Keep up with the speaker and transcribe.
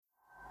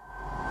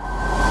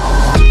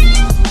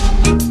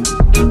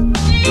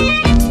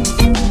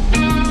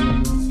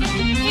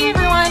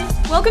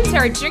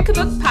our Drink a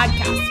Book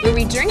podcast, where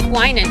we drink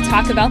wine and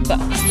talk about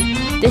books.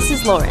 This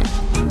is Lauren.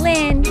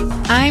 Lynn.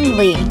 I'm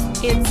Lee.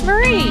 It's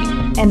Marie.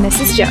 And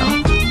this is Joe.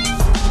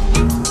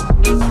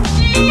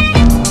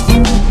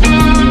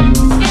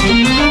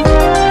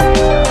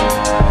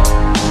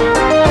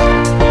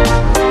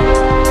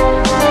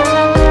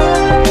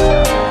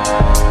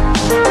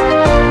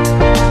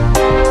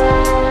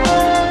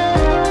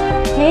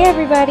 Hey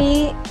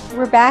everybody,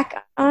 we're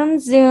back on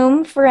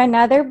Zoom for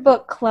another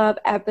book club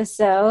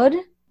episode.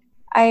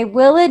 I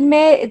will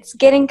admit it's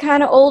getting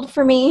kind of old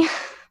for me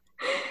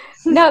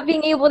not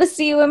being able to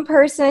see you in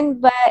person,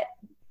 but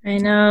I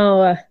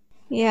know.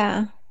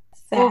 Yeah,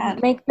 Sad. we'll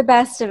make the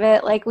best of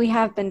it like we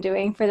have been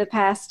doing for the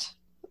past,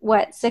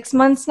 6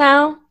 months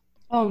now?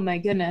 Oh my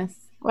goodness.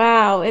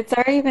 Wow, it's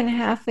already been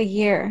half a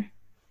year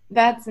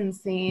That's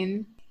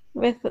insane.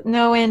 with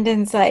no end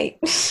in sight.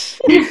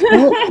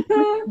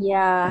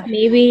 Yeah,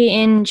 Maybe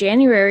in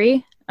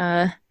January.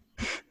 Yeah,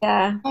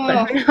 But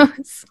Oh, who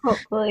knows?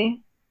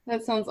 hopefully.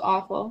 that sounds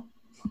awful.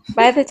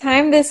 By the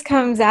time this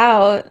comes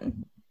out,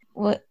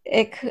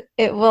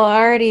 it will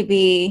already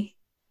be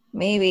Oh,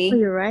 maybe.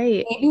 you're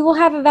right. maybe we'll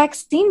have a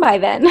vaccine by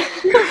then.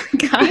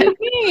 God.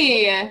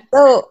 Hey.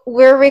 So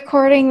we're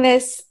recording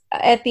this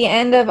at the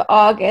end of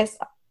August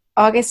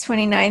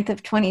 29th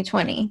of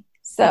 2020.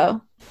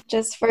 So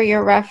just for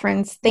your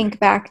reference, think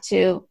back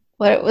to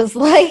what it was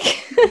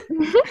like.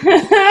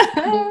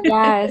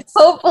 Yes.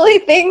 Hopefully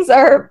things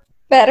are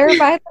better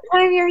by the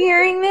time you're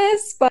hearing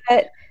this,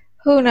 but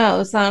who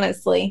knows,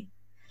 honestly.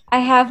 I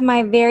have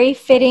my very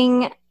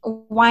fitting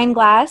wine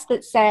glass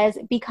that says,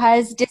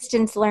 because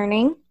distance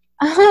learning.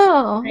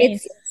 Oh,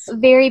 Nice. It's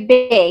very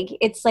big.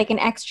 It's like an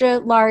extra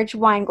large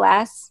wine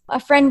glass. A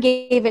friend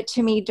gave it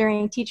to me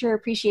during Teacher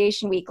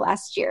Appreciation Week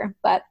last year,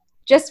 but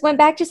just went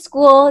back to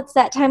school. It's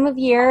that time of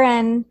year,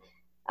 and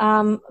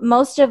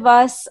most of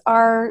us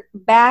are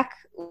back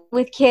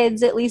with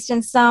kids, at least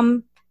in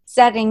some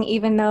setting,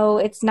 even though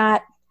it's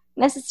not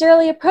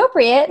necessarily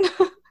appropriate.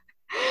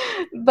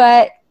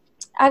 But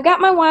I've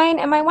got my wine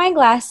and my wine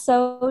glass,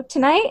 so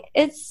tonight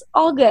it's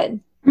all good.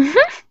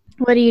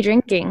 What are you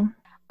drinking?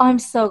 Oh, I'm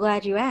so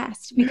glad you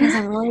asked because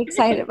I'm really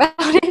excited about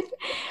it.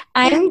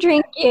 I'm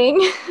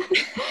drinking.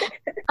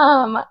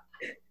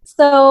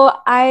 So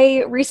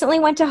I recently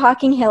went to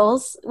Hocking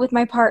Hills with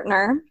my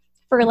partner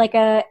for like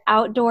a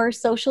outdoor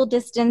social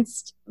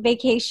distanced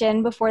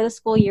vacation before the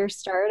school year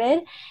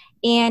started.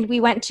 And we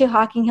went to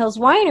Hocking Hills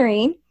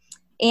Winery,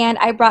 and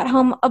I brought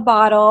home a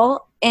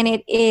bottle, and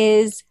it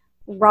is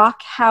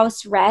Rock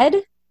House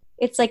Red.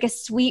 It's like a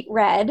sweet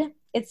red.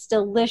 It's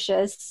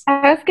delicious.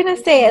 I was going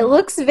to say, it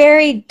looks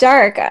very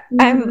dark.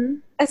 I'm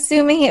Mhm.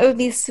 assuming it would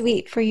be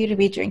sweet for you to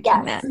be drinking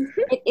Yes, that.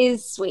 it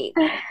is sweet.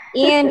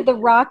 And the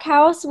Rock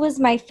House was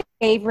my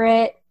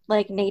favorite,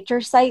 like,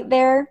 nature site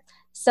there.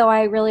 So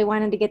I really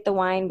wanted to get the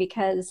wine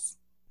because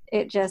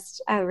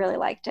I really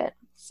liked it.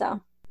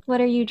 So, what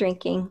are you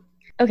drinking?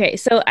 Okay,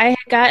 so I had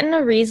gotten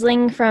a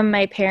Riesling from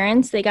my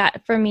parents. They got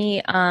it for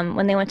me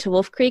when they went to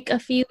Wolf Creek a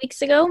few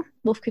weeks ago.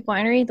 Wolf Creek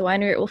Winery, the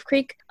winery at Wolf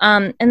Creek.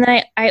 And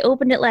then I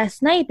opened it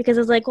last night because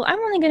I was like, well, I'm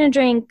only going to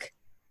drink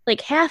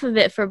like half of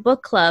it for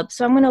book club.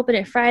 So I'm going to open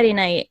it Friday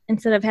night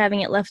instead of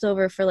having it left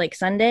over for like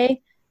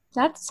Sunday.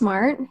 That's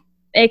smart.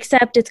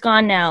 Except it's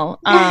gone now.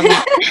 I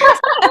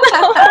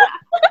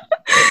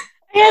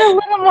had a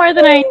little more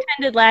than I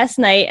intended last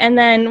night. And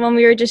then when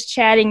we were just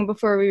chatting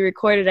before we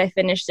recorded, I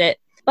finished it.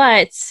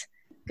 But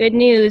good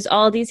news,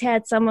 Aldi's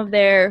had some of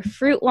their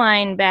fruit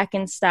wine back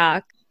in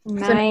stock.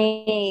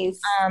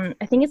 Nice.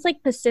 I think it's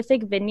like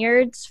Pacific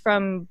Vineyards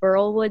from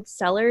Burlwood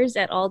Cellars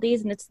at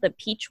Aldi's, and it's the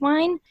peach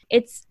wine.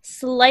 It's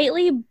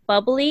slightly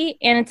bubbly,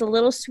 and it's a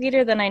little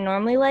sweeter than I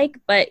normally like,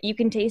 but you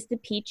can taste the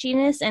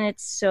peachiness, and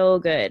it's so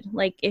good.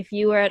 Like, if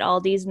you are at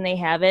Aldi's and they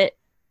have it,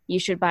 you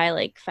should buy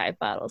like 5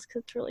 bottles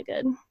because it's really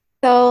good.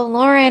 So,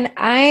 Lauren,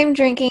 I'm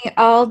drinking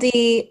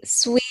Aldi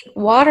Sweet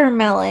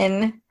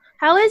Watermelon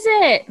How is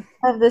it?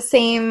 of the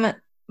same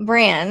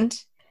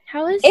brand.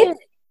 How is It's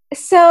it?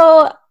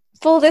 so,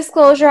 full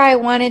disclosure, I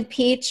wanted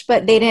peach,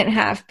 but they didn't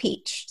have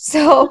peach.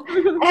 So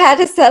I had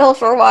to settle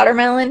for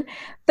watermelon.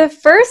 The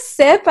first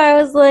sip, I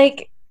was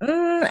like,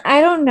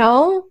 I don't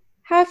know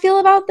how I feel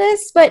about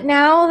this. But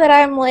now that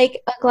I'm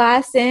like a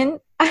glass in,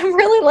 I'm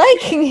really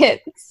liking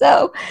it.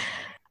 So,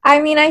 I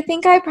mean, I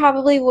think I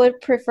probably would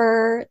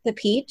prefer the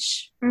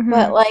peach,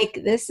 but like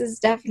this is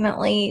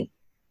definitely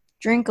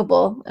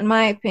drinkable in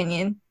my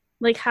opinion.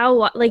 Like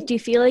do you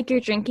feel like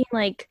you're drinking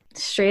like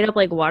straight up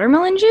like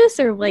watermelon juice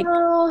or like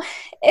No,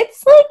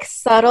 it's like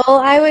subtle,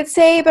 I would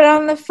say, but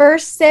on the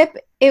first sip,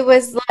 it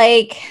was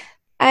like,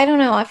 I don't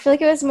know, I feel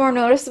like it was more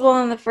noticeable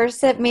on the first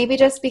sip, maybe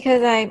just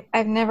because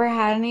I've never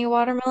had any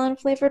watermelon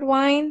flavored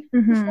wine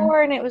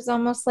before, and it was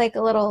almost like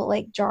a little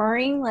like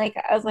jarring, like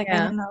I was like, I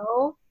Yeah. don't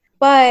know.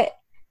 But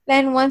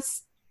then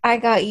once I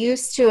got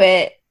used to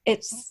it, it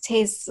just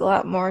tastes a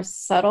lot more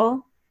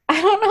subtle. I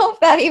don't know if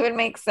that even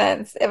makes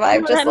sense. If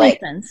I've Well, just that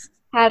like makes sense.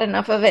 had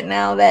enough of it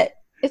now that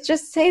it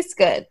just tastes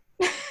good.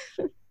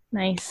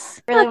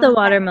 Nice. I Really thought the want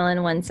that.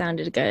 watermelon one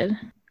sounded good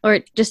or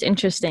just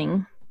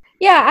interesting.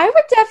 Yeah, I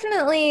would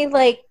definitely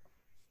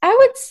I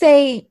would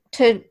say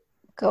to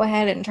go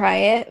ahead and try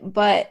it,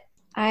 but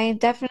I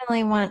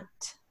definitely want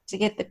to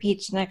get the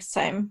peach next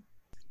time.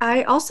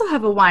 I also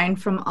have a wine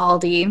from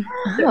Aldi.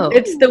 Oh.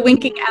 It's the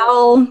Winking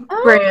Owl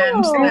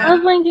brand. I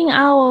love Winking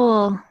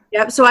Owl.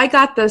 Yep. So I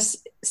got this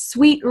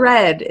Sweet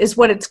Red is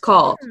what it's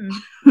called.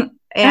 I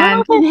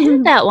And don't know if I've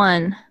had that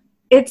one.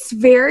 it's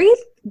very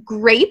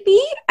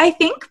grapey, I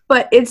think,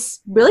 but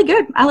it's really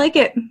good. I like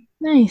it.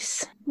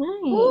 Nice.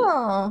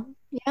 Oh,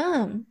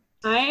 yum.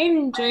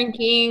 I'm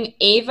drinking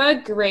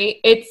Ava Grace.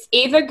 It's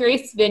Ava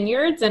Grace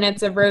Vineyards, and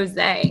it's a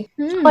rosé.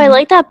 Oh, I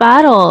like that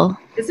bottle.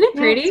 Isn't it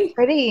pretty? It's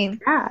pretty.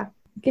 Yeah.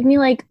 Give me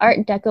like Art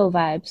Deco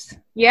vibes.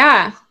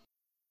 Yeah.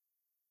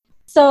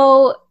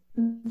 So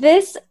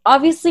this,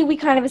 obviously, we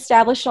kind of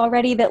established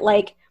already that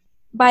like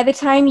by the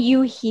time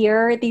you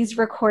hear these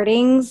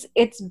recordings,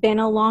 it's been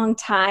a long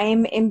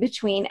time in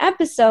between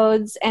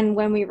episodes and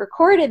when we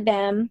recorded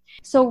them.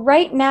 So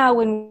right now,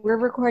 when we're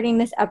recording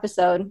this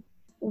episode,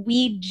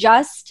 we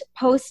just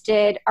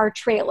posted our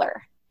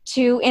trailer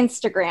to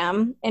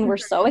Instagram and we're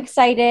so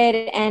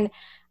excited. And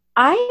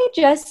I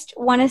just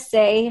want to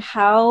say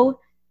how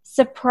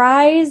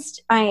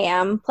surprised I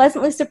am,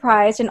 pleasantly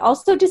surprised, and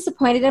also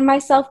disappointed in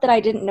myself that I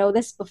didn't know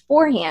this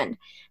beforehand.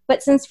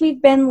 But since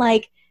we've been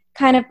like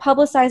kind of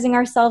publicizing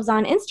ourselves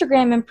on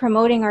Instagram and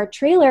promoting our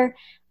trailer,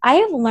 I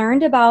have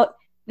learned about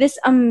this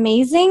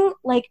amazing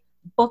like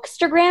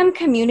Bookstagram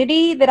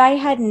community that I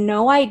had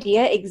no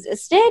idea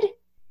existed.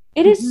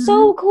 It is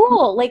so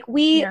cool. Like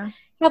we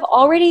have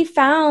already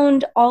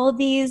found all of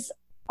these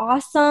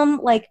awesome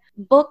like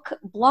book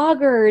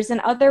bloggers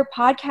and other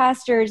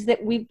podcasters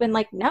that we've been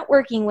like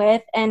networking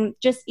with and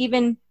just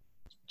even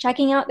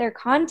checking out their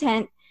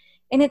content.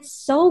 And it's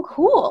so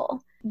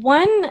cool.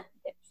 One,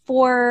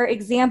 for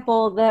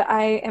example, that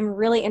I am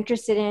really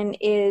interested in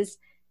is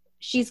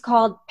she's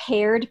called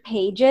Paired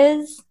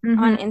Pages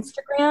on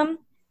Instagram.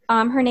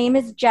 Her name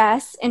is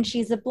Jess and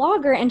she's a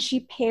blogger and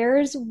she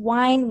pairs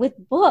wine with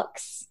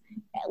books.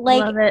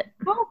 Like, Love it.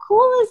 how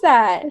cool is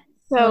that?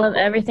 So I love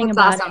everything that's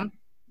about awesome. it.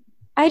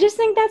 I just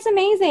think that's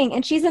amazing.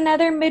 And she's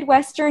another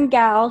Midwestern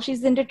gal.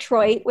 She's in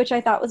Detroit, which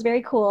I thought was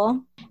very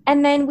cool.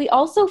 And then we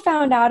also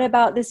found out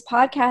about this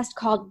podcast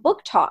called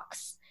Book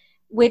Talks,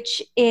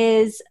 which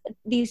is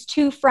these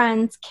two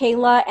friends,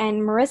 Kayla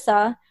and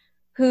Marissa,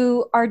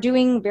 who are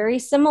doing very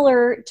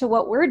similar to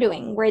what we're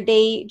doing, where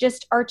they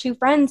just are two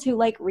friends who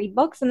like read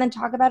books and then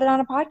talk about it on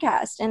a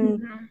podcast.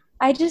 And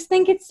I just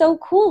think it's so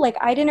cool. Like,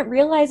 I didn't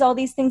realize all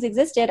these things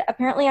existed.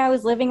 Apparently, I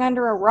was living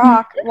under a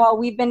rock while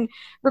we've been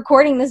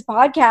recording this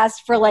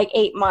podcast for like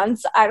 8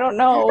 months. I don't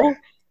know.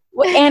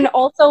 And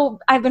also,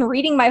 I've been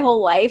reading my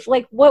whole life.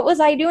 Like, what was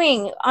I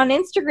doing on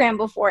Instagram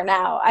before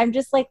now? I'm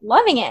just like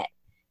loving it.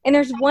 And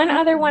there's one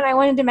other one I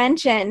wanted to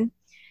mention.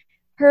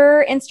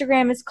 Her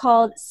Instagram is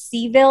called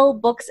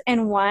Seaville Books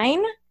and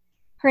Wine.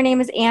 Her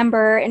name is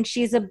Amber, and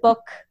she's a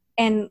book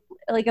and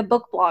like a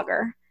book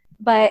blogger.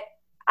 But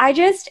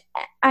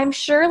I'm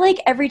sure like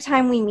every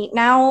time we meet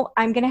now,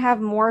 I'm going to have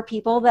more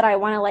people that I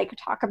want to like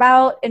talk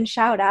about and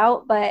shout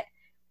out. But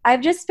I've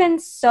just been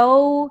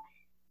so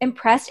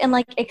impressed and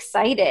like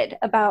excited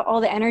about all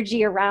the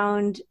energy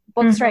around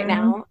books right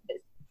now,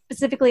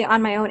 specifically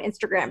on my own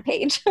Instagram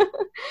page.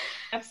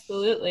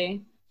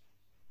 Absolutely.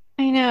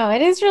 I know,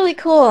 it is really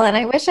cool, and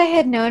I wish I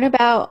had known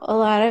about a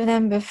lot of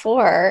them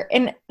before.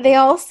 And they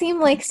all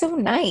seem like so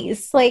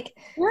nice. Like,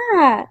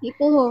 Yeah.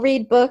 people who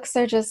read books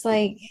are just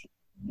like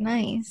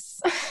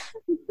nice.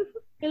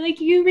 You're like,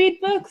 you read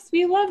books.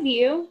 We love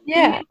you.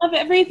 Yeah. We love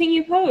everything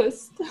you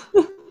post.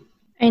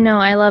 I know,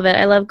 I love it.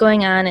 I love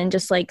going on and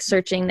just like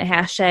searching the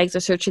hashtags or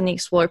searching the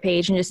explore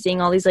page and just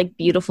seeing all these like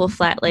beautiful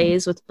flat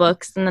lays with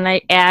books. And then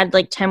I add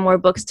like 10 more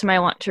books to my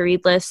want to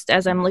read list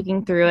as I'm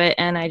looking through it,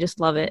 and I just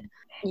love it.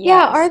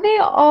 Yeah, are they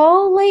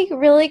all like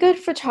really good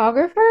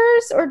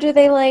photographers, or do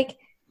they like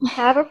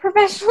have a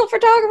professional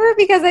photographer?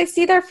 Because I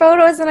see their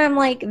photos and I'm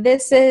like,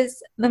 this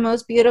is the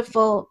most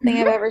beautiful thing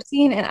I've ever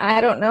seen, and I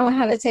don't know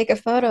how to take a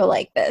photo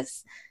like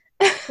this.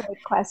 Good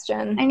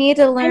question. I need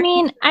to learn. I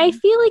mean, I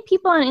feel like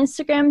people on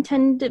Instagram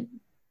tend to,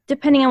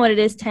 depending on what it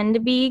is, tend to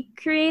be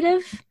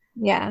creative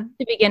Yeah.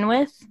 to begin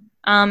with.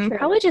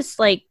 Probably just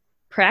like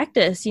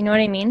practice, you know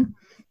what I mean?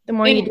 The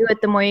more you do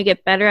it, the more you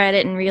get better at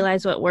it and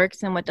realize what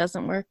works and what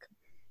doesn't work.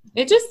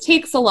 It just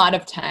takes a lot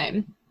of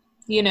time,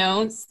 you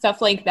know,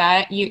 stuff like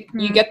that. You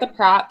get the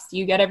props,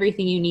 you get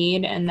everything you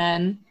need, and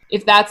then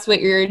if that's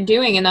what you're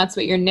doing and that's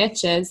what your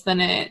niche is,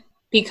 then it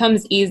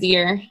becomes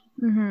easier.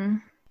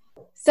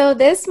 So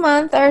this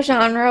month our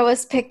genre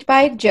was picked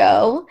by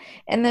Joe,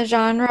 and the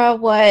genre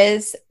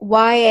was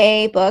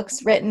YA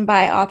books written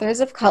by authors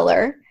of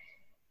color.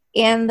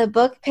 And the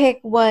book pick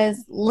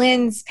was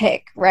Lynn's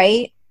pick,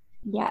 right?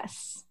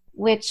 Yes.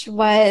 Which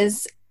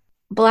was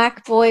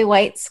Black Boy,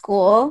 White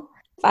School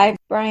by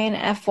Brian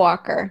F.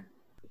 Walker.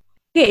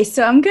 Okay,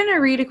 so I'm going to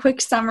read a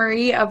quick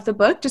summary of the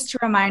book just to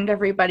remind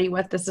everybody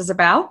what this is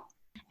about.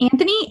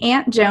 Anthony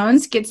Ant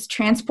Jones gets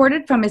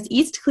transported from his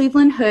East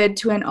Cleveland hood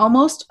to an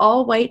almost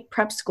all-white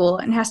prep school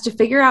and has to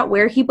figure out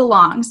where he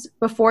belongs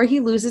before he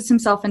loses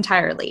himself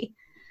entirely.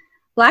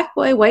 Black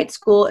Boy White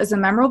School is a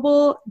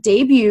memorable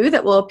debut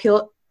that will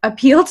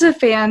appeal to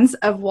fans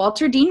of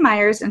Walter Dean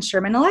Myers and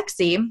Sherman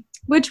Alexie,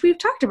 which we've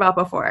talked about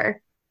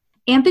before.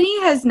 Anthony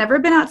has never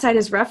been outside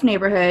his rough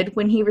neighborhood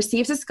when he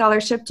receives a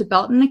scholarship to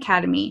Belton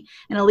Academy,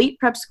 an elite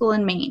prep school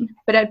in Maine.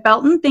 But at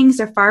Belton,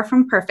 things are far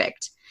from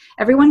perfect.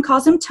 Everyone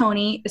calls him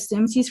Tony,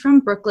 assumes he's from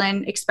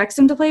Brooklyn, expects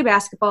him to play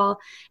basketball,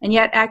 and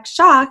yet acts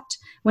shocked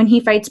when he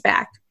fights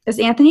back. As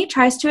Anthony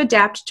tries to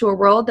adapt to a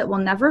world that will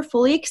never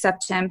fully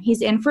accept him,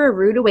 he's in for a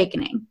rude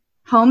awakening.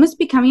 Home is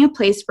becoming a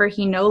place where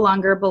he no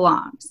longer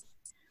belongs.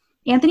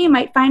 Anthony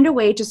might find a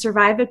way to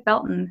survive at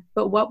Belton,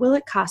 but what will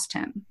it cost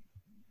him?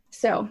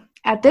 So,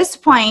 at this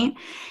point,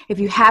 if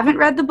you haven't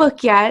read the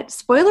book yet,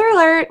 spoiler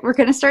alert, we're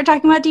going to start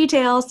talking about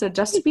details, so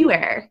just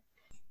beware.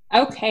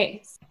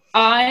 Okay.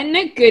 On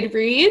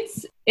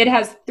Goodreads, it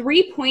has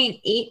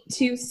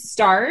 3.82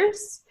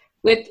 stars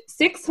with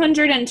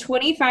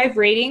 625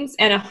 ratings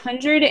and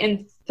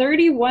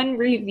 131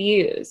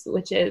 reviews,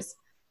 which is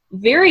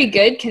very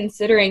good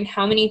considering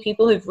how many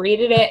people have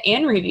rated it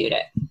and reviewed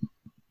it.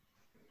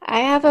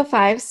 I have a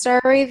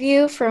 5-star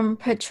review from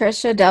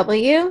Patricia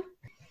W.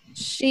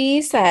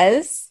 She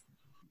says,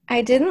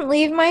 I didn't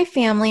leave my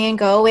family and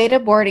go away to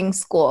boarding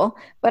school,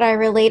 but I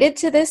related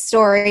to this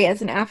story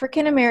as an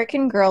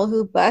African-American girl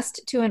who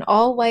bused to an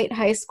all-white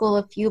high school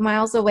a few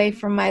miles away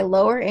from my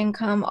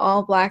lower-income,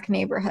 all-black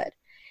neighborhood.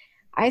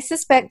 I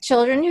suspect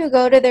children who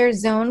go to their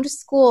zoned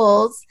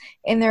schools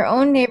in their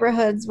own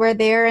neighborhoods where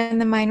they are in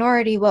the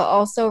minority will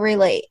also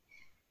relate.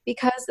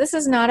 Because this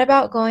is not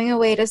about going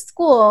away to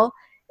school,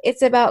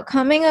 it's about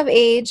coming of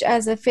age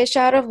as a fish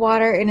out of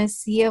water in a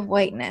sea of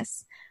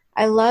whiteness.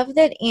 I love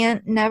that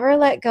Ant never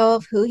let go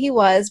of who he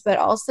was, but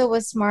also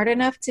was smart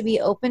enough to be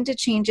open to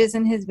changes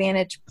in his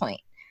vantage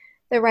point.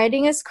 The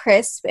writing is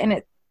crisp, and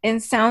it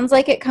sounds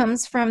like it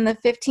comes from the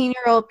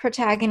 15-year-old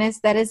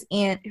protagonist that is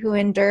Ant, who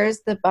endures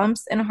the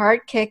bumps and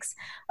hard kicks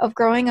of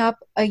growing up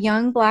a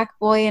young black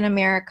boy in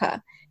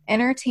America,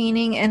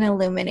 entertaining and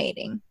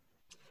illuminating.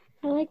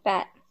 I like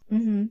that.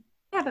 Mm-hmm.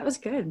 Yeah, that was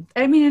good.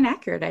 I mean,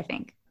 inaccurate, I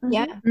think.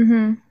 Yeah.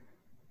 Mm-hmm.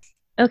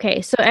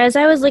 Okay, so as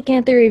I was looking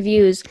at the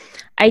reviews,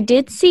 I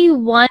did see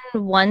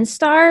one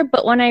star,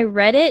 but when I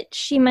read it,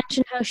 she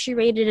mentioned how she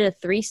rated it a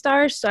 3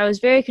 stars, so I was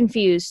very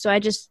confused. So I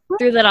just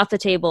threw that off the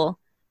table,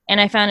 and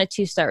I found a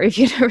 2-star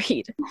review to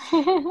read.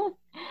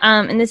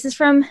 And this is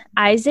from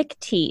Isaac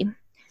T.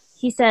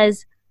 He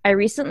says, I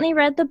recently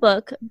read the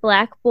book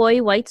Black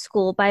Boy White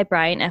School by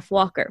Brian F.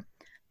 Walker.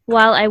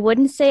 While I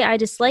wouldn't say I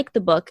disliked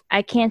the book,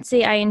 I can't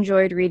say I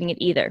enjoyed reading it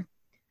either.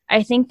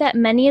 I think that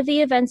many of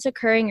the events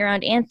occurring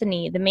around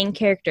Anthony, the main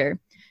character,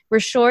 were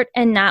short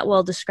and not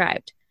well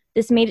described.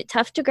 This made it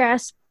tough to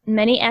grasp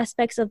many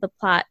aspects of the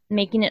plot,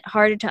 making it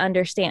harder to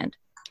understand.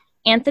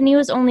 Anthony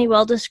was only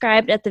well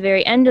described at the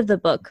very end of the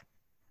book,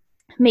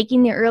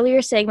 making the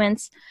earlier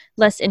segments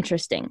less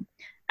interesting.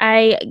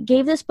 I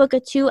gave this book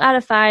a 2 out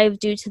of 5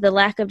 due to the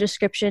lack of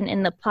description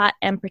in the plot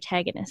and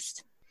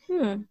protagonist.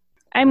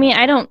 I mean,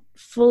 I don't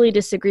fully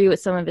disagree with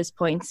some of his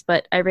points,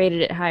 but I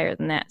rated it higher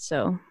than that,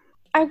 so...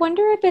 I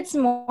wonder if it's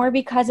more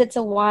because it's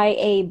a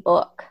YA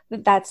book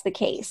that's the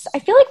case. I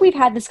feel like we've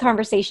had this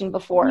conversation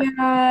before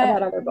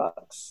about other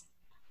books.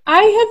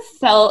 I have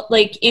felt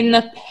like in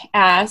the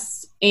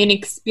past, in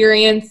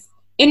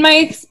my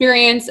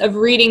experience of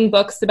reading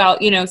books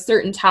about,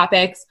 certain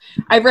topics,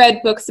 I've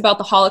read books about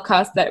the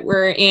Holocaust that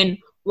were in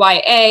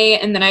YA,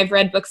 and then I've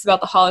read books about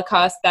the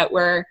Holocaust that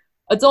were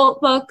adult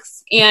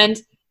books, and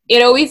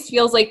it always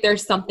feels like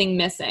there's something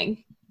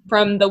missing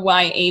from the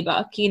YA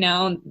book,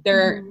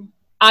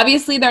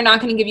 Obviously, they're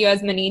not going to give you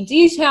as many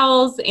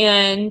details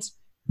and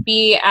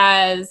be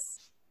as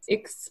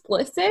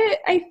explicit.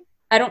 I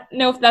don't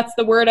know if that's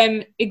the word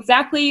I'm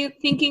exactly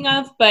thinking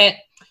of, but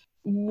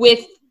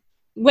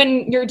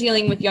when you're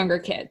dealing with younger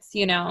kids,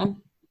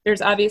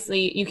 there's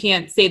obviously, you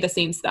can't say the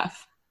same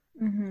stuff.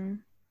 Mm-hmm.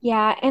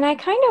 Yeah, and I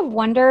kind of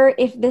wonder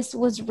if this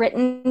was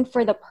written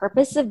for the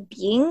purpose of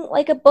being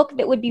like a book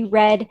that would be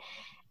read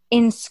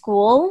in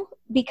school,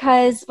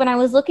 because when I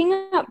was looking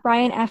up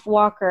Brian F.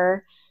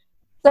 Walker,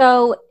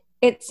 so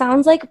it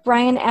sounds like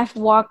Brian F.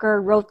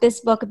 Walker wrote this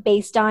book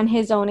based on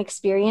his own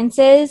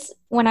experiences.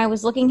 When I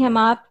was looking him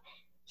up,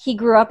 he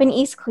grew up in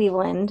East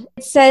Cleveland.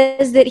 It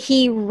says that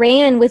he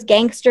ran with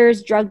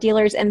gangsters, drug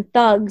dealers, and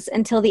thugs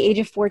until the age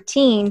of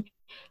 14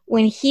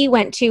 when he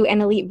went to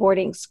an elite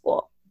boarding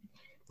school.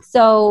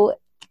 So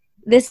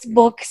this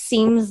book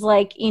seems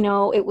like,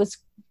 it was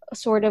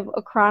sort of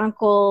a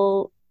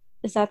chronicle.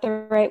 Is that the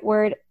right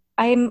word?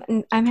 I'm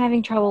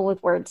having trouble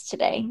with words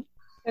today.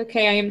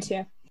 Okay, I am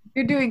too.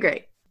 You're doing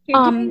great.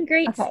 You're doing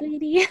great, okay.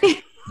 sweetie.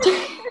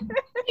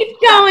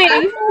 Keep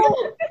going.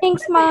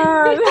 Thanks,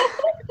 Mom.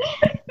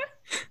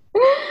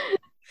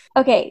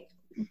 Okay,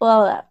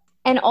 blow up.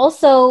 And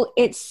also,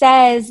 it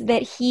says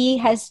that he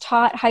has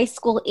taught high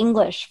school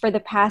English for the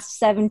past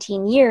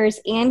 17 years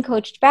and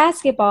coached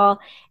basketball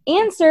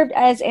and served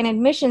as an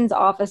admissions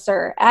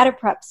officer at a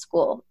prep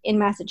school in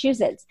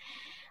Massachusetts.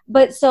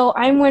 But so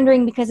I'm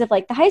wondering, because of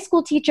like the high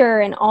school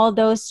teacher and all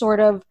those sort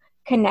of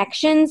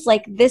connections,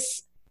 like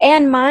this,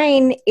 and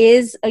mine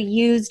is a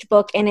used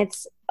book and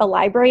it's a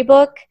library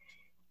book.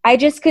 I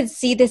just could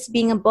see this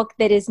being a book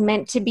that is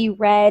meant to be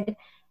read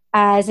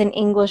as an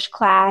English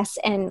class.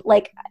 And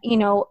like, you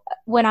know,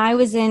 when I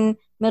was in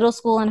middle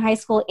school and high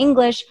school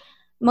English,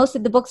 most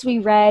of the books we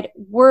read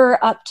were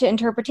up to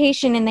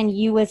interpretation. And then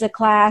you as a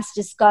class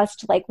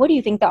discussed like, what do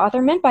you think the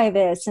author meant by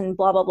this? And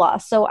blah, blah, blah.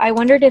 So I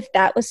wondered if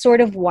that was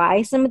sort of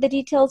why some of the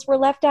details were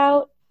left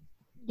out.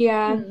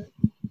 Yeah.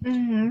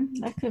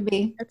 That could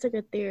be. That's a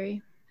good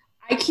theory.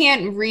 I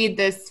can't read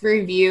this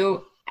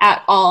review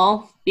at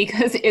all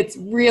because it's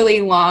really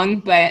long,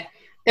 but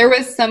there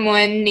was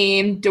someone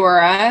named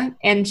Dora,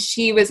 and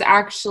she was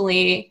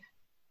actually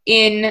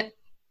in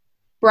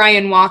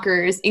Brian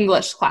Walker's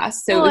English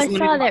class. So I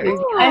saw that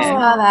review. I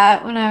saw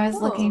that when I was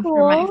looking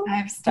for my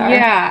 5-star.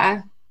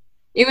 Yeah.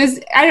 It was,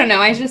 I don't know,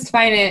 I just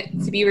find it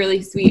to be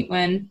really sweet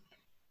when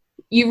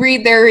you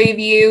read their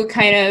review,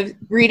 kind of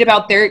read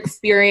about their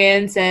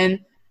experience and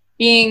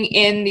being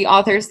in the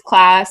author's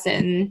class.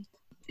 And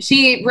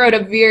she wrote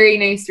a very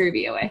nice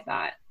review, I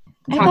thought.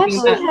 I thought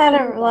she had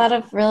a lot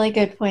of really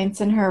good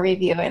points in her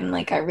review, and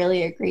like I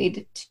really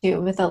agreed to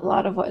with a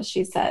lot of what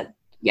she said.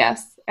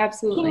 Yes,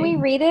 absolutely. Can we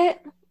read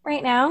it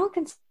right now?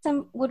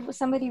 Would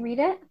somebody read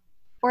it?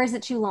 Or is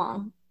it too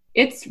long?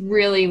 It's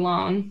really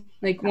long.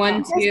 Like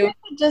 1, 2.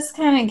 Just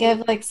kind of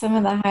give like some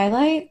of the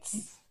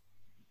highlights.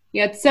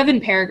 Yeah, it's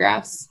 7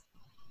 paragraphs.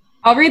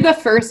 I'll read the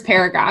first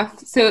paragraph.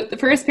 So the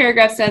first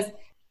paragraph says,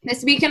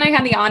 "This weekend I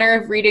had the honor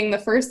of reading the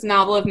first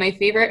novel of my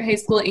favorite high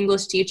school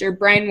English teacher,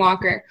 Brian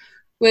Walker,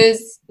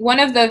 was one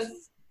of the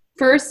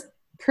first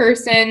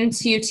person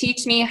to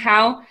teach me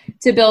how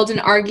to build an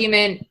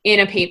argument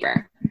in a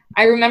paper.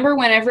 I remember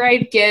whenever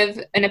I'd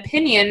give an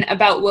opinion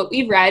about what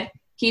we read,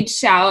 he'd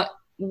shout,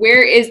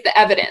 'Where is the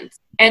evidence?'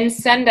 and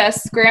send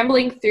us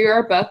scrambling through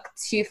our book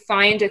to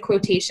find a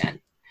quotation.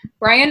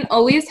 Brian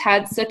always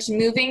had such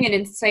moving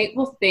and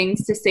insightful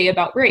things to say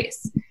about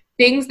race,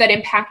 things that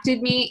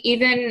impacted me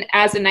even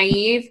as a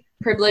naive,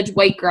 privileged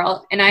white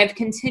girl, and I've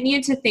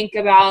continued to think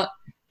about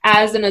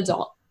as an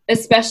adult,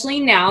 especially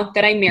now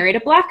that I married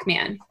a Black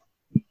man.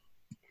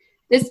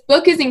 This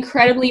book is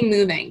incredibly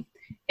moving.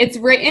 It's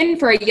written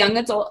for a young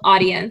adult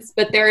audience,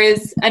 but there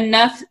is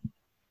enough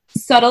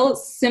subtle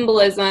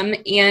symbolism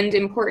and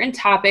important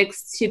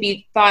topics to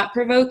be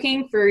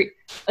thought-provoking for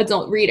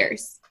adult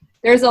readers.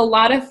 There's a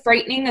lot of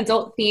frightening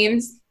adult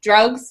themes,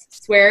 drugs,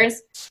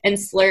 swears, and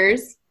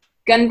slurs,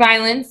 gun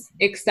violence,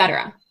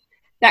 etc.,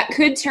 that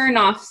could turn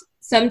off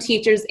some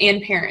teachers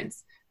and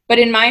parents. But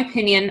in my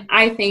opinion,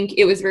 I think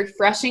it was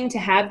refreshing to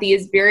have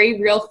these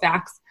very real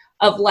facts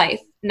of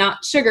life,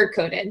 not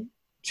sugar-coated.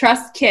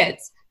 Trust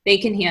kids. They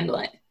can handle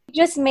it." It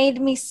just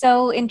made me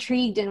so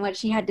intrigued in what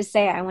she had to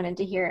say. I wanted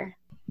to hear.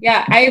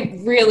 Yeah,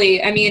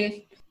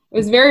 it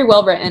was very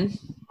well written.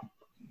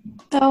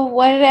 So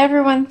what did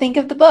everyone think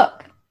of the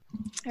book?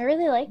 I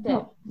really liked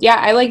it. Yeah,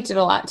 I liked it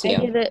a lot too. I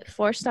gave it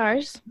 4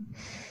 stars.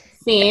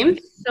 Same.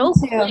 So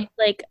quick.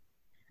 Like,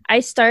 I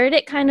started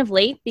it kind of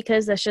late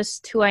because that's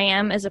just who I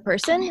am as a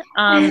person.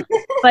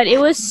 But it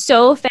was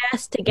so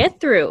fast to get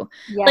through.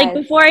 Yes. Like,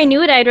 before I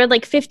knew it, I'd read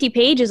like 50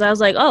 pages. I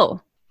was like,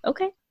 oh,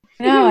 okay.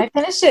 No, I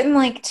finished it in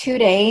like 2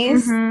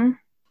 days. Mm-hmm.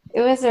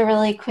 It was a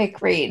really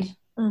quick read.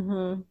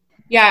 Mm-hmm.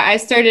 Yeah, I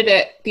started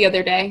it the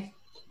other day.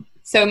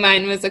 So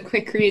mine was a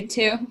quick read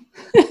too.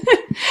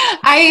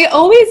 I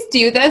always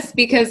do this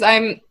because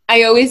I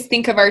always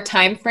think of our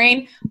time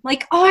frame. I'm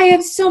like, oh, I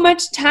have so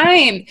much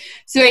time.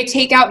 So I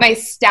take out my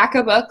stack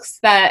of books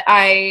that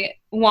I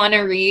want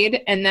to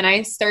read, and then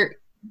I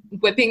start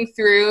whipping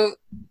through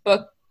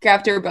book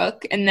after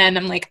book. And then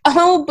I'm like,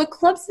 oh, book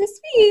club's this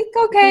week.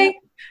 Okay.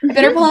 I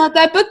better pull out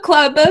that book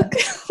club book.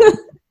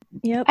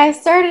 Yep. I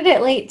started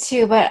it late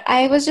too, but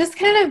I was just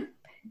kind of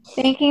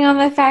thinking on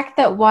the fact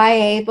that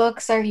YA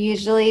books are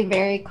usually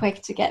very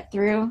quick to get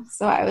through.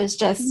 So I was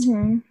just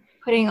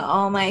putting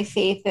all my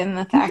faith in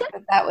the fact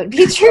that that would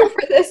be true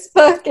for this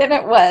book, and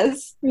it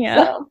was.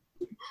 Yeah. So.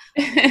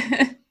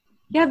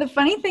 Yeah, the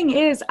funny thing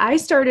is I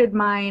started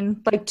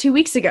mine like 2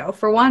 weeks ago.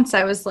 For once,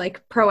 I was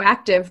like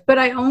proactive, but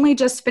I only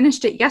just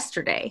finished it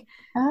yesterday.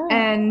 Oh.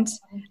 And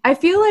I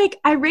feel like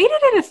I rated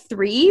it a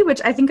 3, which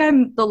I think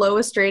I'm the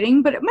lowest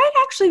rating, but it might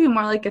actually be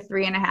more like a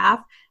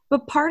 3.5.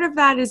 But part of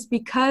that is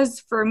because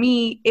for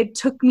me, it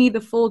took me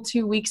the full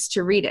 2 weeks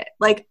to read it.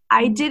 Like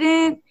I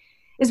didn't,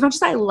 as much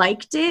as I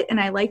liked it and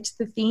I liked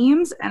the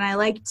themes and I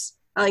liked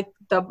I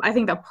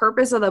think the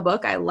purpose of the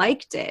book, I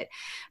liked it.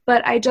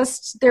 But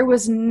there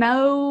was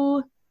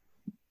no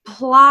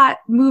plot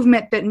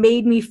movement that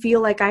made me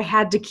feel like I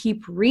had to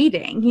keep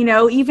reading,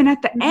 even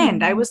at the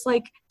end. I was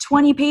like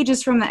 20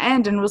 pages from the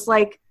end and was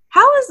like,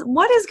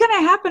 what is going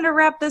to happen to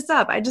wrap this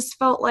up? I just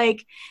felt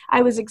like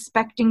I was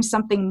expecting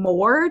something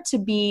more to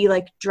be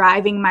like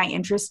driving my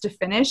interest to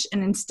finish.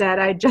 And instead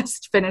I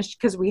just finished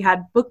because we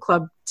had book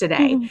club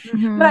today,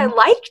 but I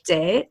liked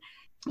it,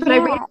 but I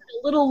rated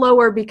it a little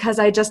lower because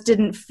I just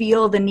didn't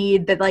feel the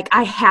need that like,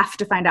 I have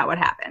to find out what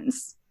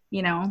happens,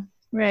 you know?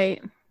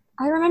 Right.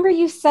 I remember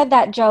you said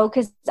that, Joe,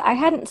 because I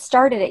hadn't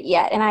started it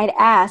yet. And I'd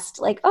asked,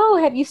 like, oh,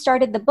 have you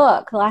started the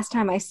book the last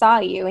time I saw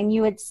you? And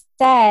you had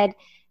said,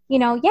 you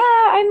know, yeah,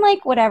 I'm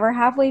like, whatever,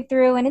 halfway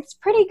through. And it's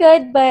pretty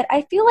good. But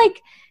I feel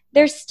like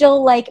there's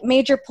still like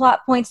major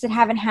plot points that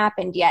haven't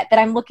happened yet that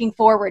I'm looking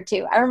forward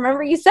to. I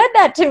remember you said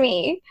that to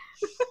me.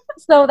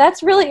 So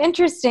that's really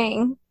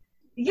interesting.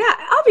 Yeah,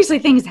 obviously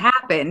things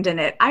happened in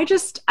it. I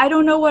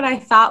don't know what I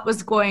thought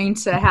was going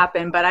to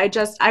happen, but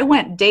I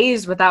went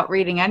days without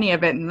reading any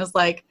of it and was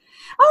like,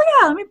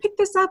 oh yeah, let me pick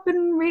this up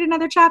and read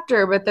another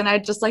chapter. But then I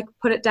just like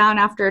put it down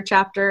after a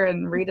chapter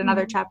and read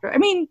another chapter. I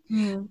mean,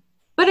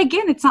 but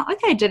again, it's not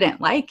like I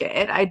didn't like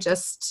it. I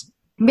just,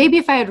 maybe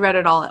if I had read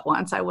it all at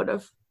once, I would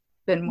have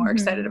been more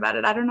excited about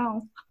it. I don't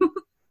know.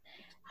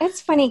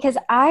 It's funny because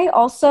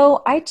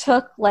I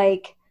took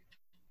like,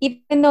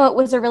 even though it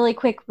was a really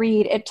quick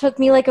read, it took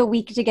me like a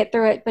week to get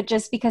through it, but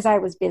just because I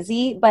was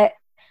busy. But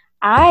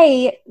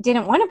I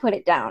didn't want to put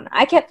it down.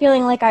 I kept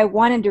feeling like I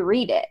wanted to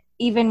read it,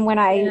 even when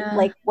I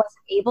like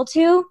wasn't able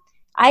to.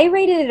 I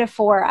rated it a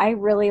 4. I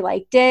really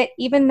liked it,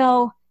 even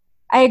though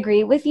I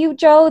agree with you,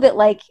 Joe, that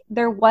like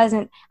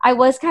I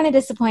was kind of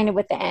disappointed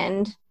with the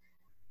end,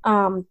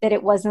 that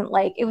it wasn't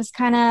like, it was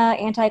kind of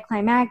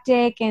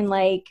anticlimactic and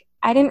like,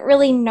 I didn't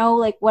really know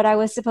like what I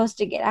was supposed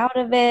to get out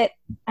of it.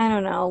 I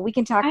don't know. We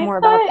can talk more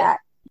about that.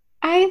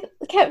 I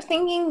kept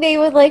thinking they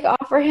would like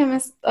offer him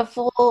a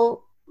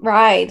full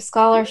ride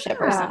scholarship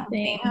or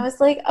something. I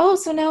was like, oh,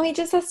 so now he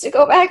just has to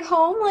go back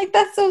home? Like,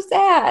 that's so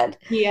sad.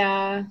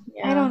 Yeah.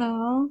 I don't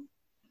know.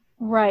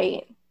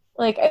 Right.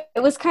 Like,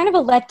 it was kind of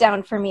a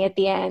letdown for me at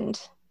the end.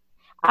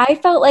 I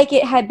felt like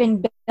it had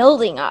been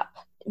building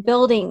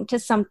to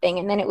something,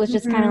 and then it was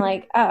just kind of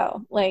like,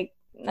 oh, like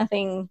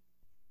nothing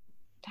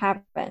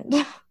happened.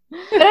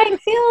 But I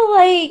feel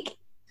like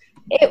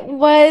it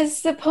was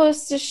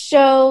supposed to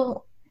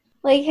show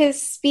like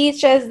his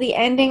speech as the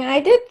ending.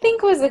 I did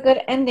think was a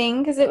good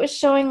ending because it was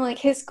showing like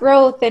his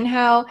growth and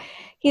how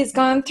he's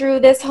gone through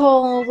this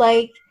whole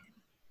like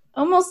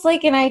almost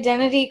like an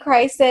identity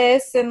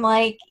crisis and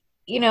like,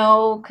 you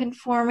know,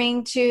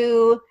 conforming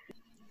to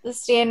the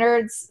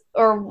standards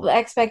or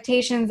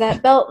expectations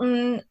at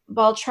Belton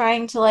while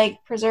trying to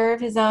like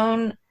preserve his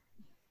own,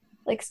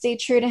 like stay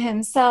true to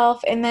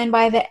himself. And then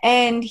by the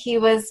end, he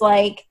was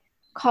like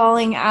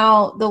calling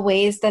out the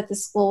ways that the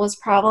school was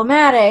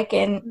problematic.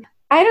 And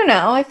I don't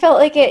know, I felt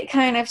like it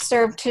kind of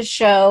served to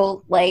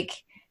show like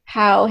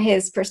how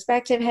his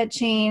perspective had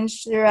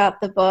changed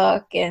throughout the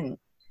book. And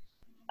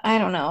I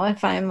don't know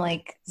if I'm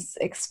like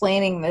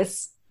explaining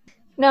this.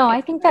 No,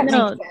 I think that makes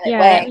sense.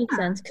 That makes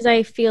sense because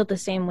I feel the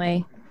same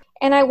way.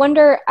 And I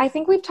wonder, I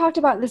think we've talked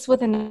about this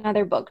with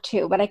another book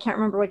too, but I can't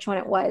remember which one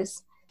it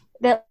was.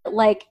 That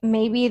like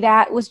maybe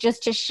that was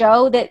just to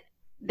show that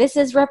this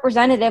is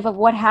representative of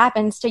what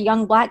happens to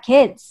young Black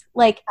kids.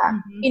 Like,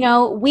 you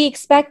know, we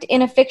expect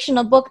in a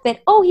fictional book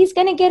that, oh, he's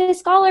going to get a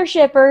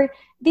scholarship or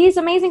these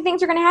amazing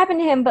things are going to happen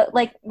to him. But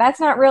like, that's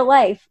not real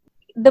life.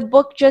 The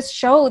book just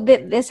showed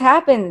that this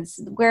happens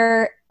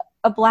where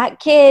a Black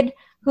kid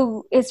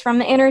who is from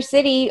the inner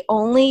city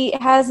only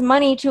has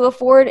money to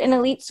afford an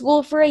elite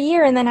school for a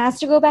year and then has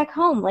to go back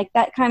home. Like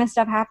that kind of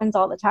stuff happens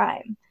all the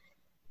time.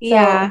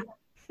 Yeah,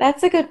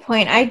 that's a good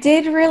point. I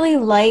did really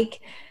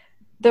like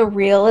the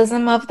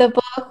realism of the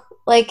book.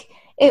 Like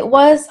it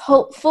was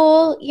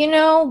hopeful, you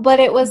know, but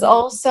it was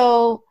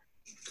also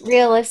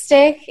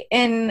realistic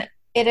and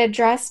it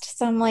addressed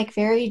some like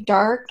very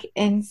dark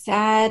and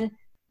sad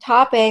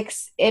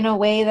topics in a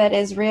way that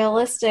is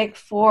realistic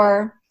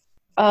for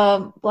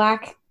a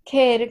Black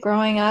kid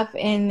growing up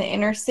in the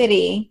inner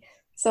city.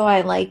 So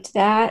I liked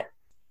that.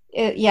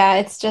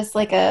 It's just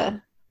like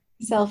a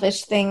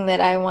selfish thing that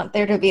I want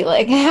there to be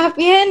like a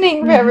happy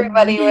ending for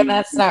everybody when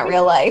that's not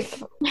real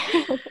life.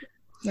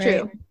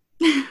 True.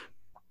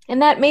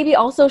 And that maybe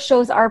also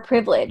shows our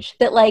privilege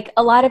that like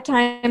a lot of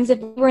times if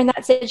we were in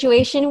that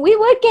situation, we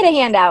would get a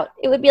handout.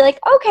 It would be like,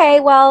 okay,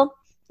 well,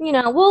 you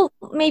know, we'll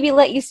maybe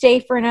let you stay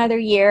for another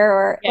year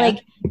or like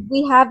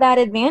we have that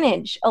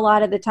advantage a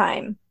lot of the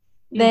time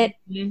that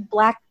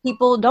Black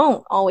people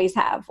don't always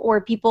have, or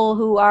people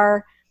who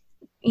are,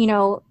 you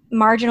know,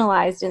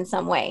 marginalized in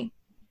some way.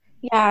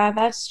 Yeah,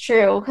 that's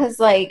true. Because,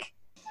 like,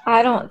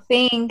 I don't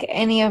think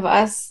any of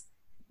us,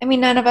 I mean,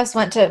 none of us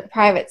went to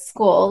private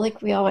school.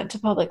 Like, we all went to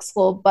public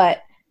school,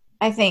 but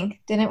I think,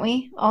 didn't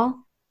we all?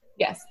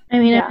 Yes. I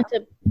mean, I went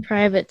to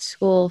private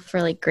school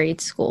for, like,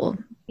 grade school.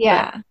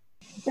 Yeah.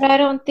 But I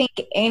don't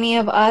think any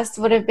of us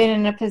would have been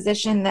in a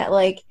position that,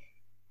 like,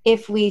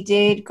 if we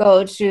did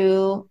go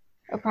to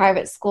a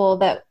private school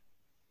that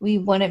we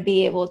wouldn't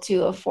be able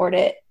to afford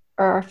it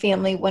or our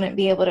family wouldn't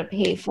be able to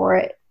pay for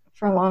it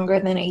for longer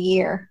than a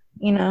year,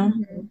 you know?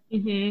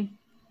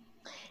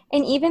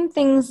 And even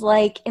things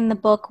like in the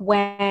book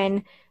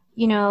when,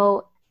 you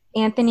know,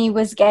 Anthony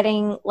was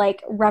getting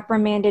like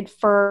reprimanded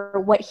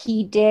for what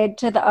he did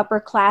to the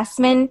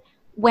upperclassmen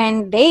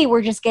when they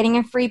were just getting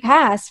a free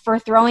pass for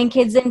throwing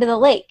kids into the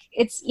lake.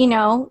 It's, you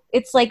know,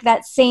 it's like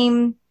that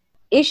same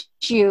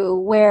issue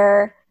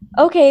where,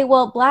 okay,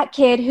 well, black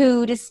kid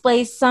who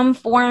displays some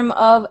form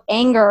of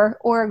anger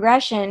or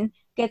aggression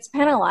gets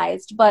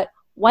penalized, but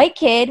white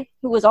kid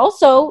who was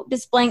also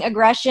displaying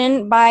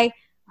aggression by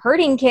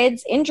hurting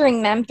kids,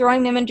 injuring them,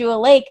 throwing them into a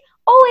lake,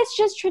 oh, it's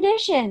just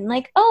tradition.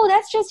 Like, oh,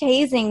 that's just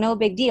hazing, no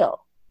big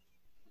deal.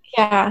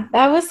 Yeah,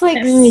 that was like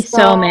That made me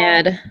so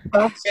mad.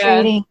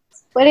 frustrating.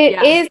 But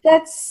it is,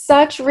 that's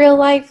such real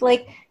life.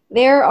 Like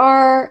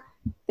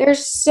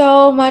there's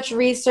so much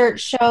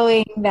research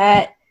showing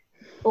that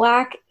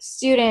Black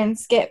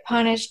students get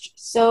punished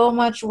so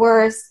much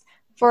worse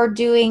for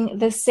doing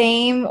the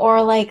same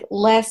or like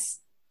less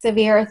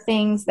severe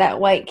things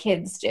that white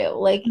kids do.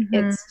 Like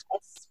it's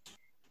just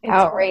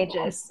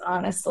outrageous,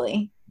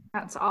 honestly.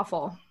 That's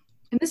awful.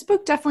 And this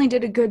book definitely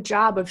did a good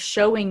job of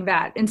showing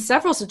that in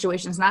several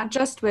situations, not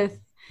just with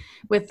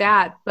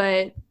that,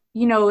 but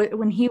you know,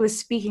 when he was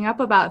speaking up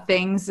about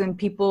things and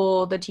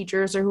people, the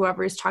teachers or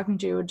whoever he's talking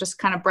to would just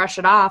kind of brush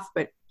it off,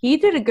 but he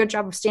did a good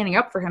job of standing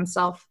up for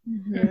himself,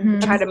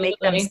 try to make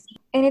them see.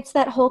 And it's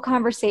that whole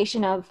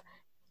conversation of,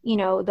 you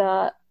know,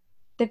 the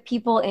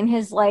people in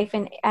his life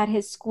and at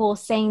his school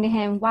saying to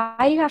him, why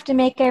do you have to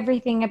make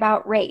everything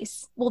about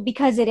race? Well,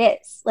 because it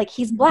is. Like,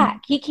 he's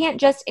Black. He can't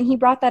just, and he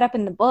brought that up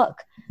in the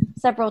book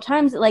several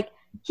times, like,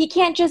 he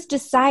can't just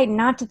decide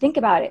not to think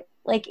about it.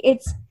 Like,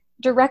 it's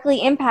directly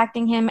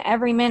impacting him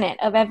every minute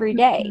of every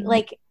day.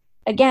 Like,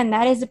 again,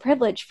 that is a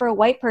privilege for a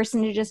white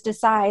person to just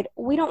decide,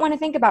 we don't want to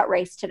think about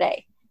race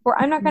today,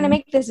 or I'm not going to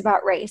make this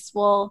about race.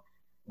 Well,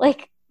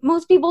 like,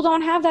 most people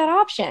don't have that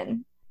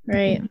option.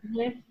 Right.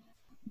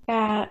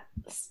 Yeah,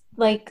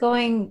 like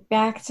going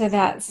back to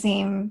that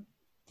same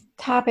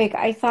topic,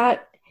 I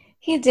thought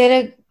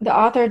the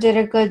author did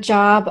a good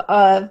job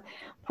of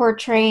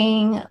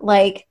portraying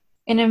like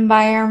an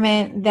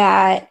environment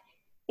that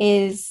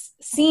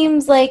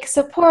seems like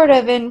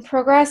supportive and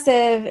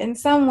progressive in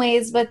some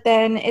ways, but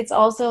then it's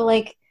also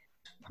like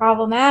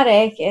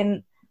problematic,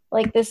 and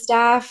like the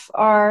staff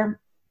are,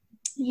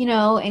 you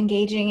know,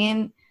 engaging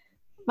in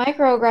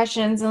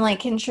microaggressions and like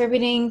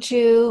contributing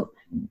to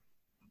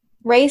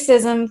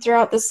racism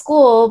throughout the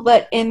school,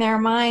 but in their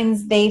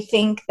minds they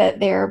think that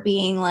they're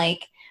being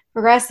like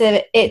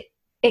progressive.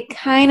 It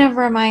kind of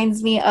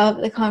reminds me of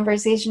the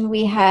conversation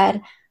we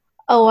had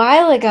a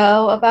while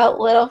ago about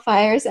Little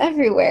Fires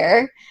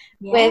Everywhere,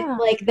 with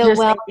like the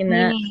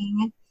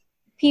well-meaning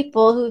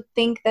people who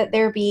think that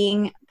they're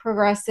being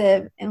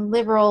progressive and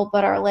liberal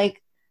but are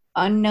like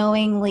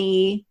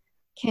unknowingly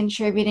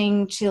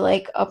contributing to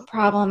like a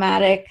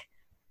problematic,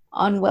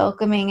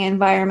 unwelcoming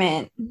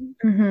environment.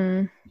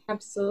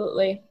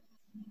 Absolutely.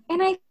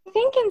 And I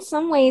think in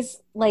some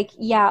ways, like,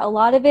 yeah, a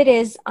lot of it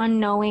is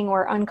unknowing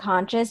or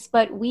unconscious,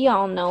 but we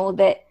all know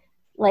that,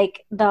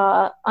 like,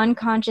 the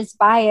unconscious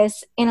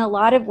bias, in a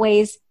lot of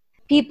ways,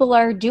 people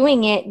are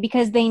doing it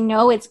because they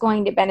know it's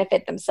going to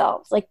benefit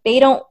themselves. Like,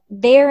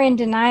 they're in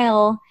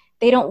denial.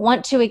 They don't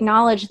want to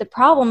acknowledge the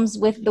problems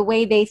with the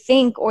way they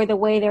think or the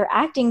way they're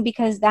acting,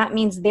 because that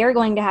means they're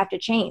going to have to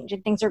change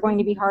and things are going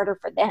to be harder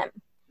for them.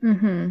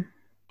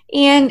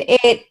 And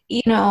it,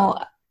 you know,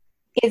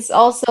 it's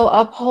also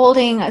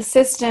upholding a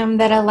system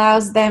that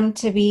allows them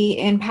to be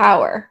in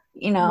power,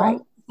 you know? Right.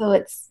 So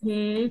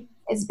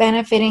it's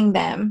benefiting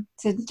them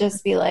to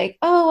just be like,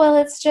 oh, well,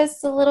 it's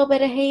just a little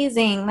bit of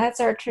hazing.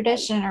 That's our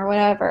tradition or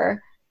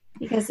whatever,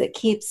 because it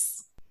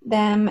keeps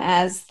them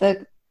as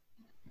the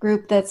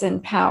group that's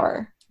in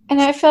power.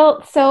 And I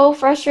felt so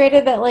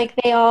frustrated that like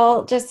they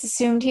all just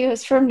assumed he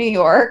was from New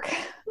York.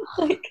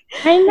 Like,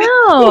 I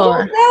know. What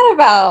was that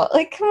about?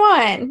 Like, come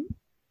on.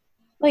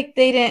 Like,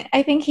 they didn't,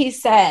 I think he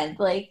said,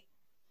 like,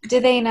 do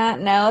they not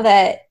know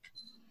that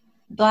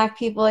Black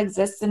people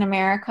exist in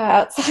America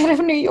outside of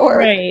New York?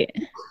 Right.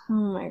 Oh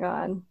my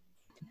God.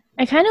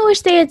 I kind of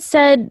wish they had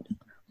said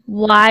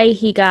why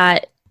he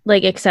got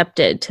like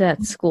accepted to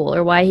that school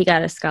or why he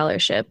got a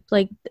scholarship.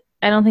 Like,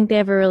 I don't think they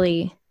ever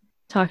really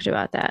talked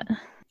about that.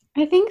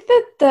 I think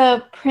that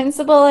the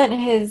principal at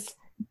his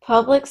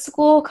public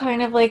school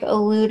kind of like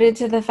alluded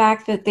to the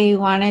fact that they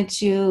wanted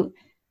to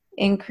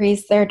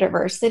increase their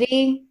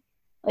diversity.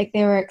 Like,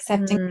 they were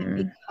accepting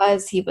him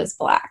because he was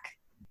Black.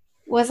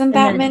 Wasn't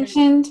that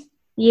mentioned?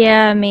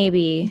 Yeah,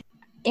 maybe.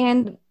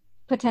 And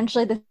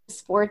potentially the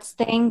sports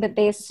thing, that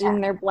they assume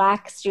their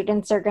Black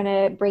students are going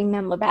to bring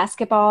them a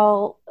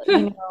basketball,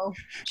 you know.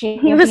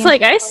 He was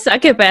like, I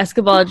suck at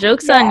basketball.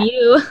 Joke's on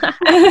you.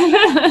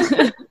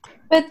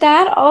 But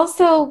that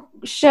also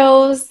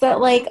shows that,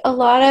 like, a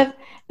lot of, I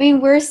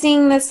mean, we're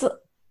seeing this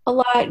a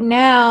lot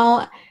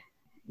now,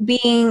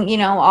 being, you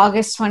know,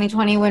 August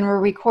 2020 when we're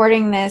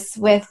recording this,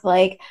 with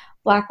like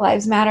Black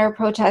Lives Matter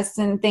protests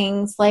and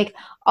things. Like,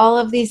 all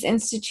of these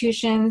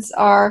institutions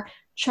are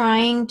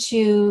trying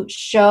to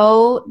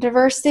show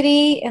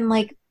diversity and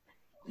like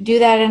do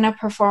that in a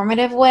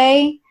performative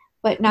way,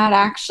 but not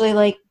actually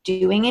like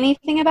doing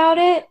anything about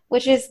it,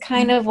 which is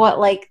kind of what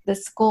like the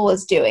school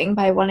was doing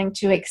by wanting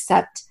to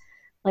accept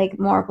like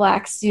more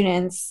Black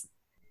students.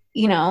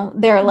 You know,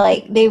 they're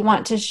like, they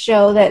want to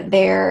show that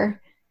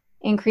they're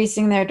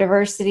increasing their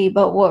diversity,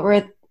 but what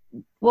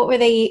were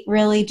they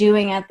really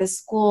doing at the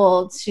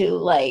school to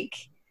like,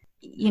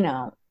 you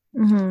know,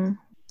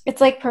 it's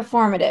like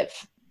performative.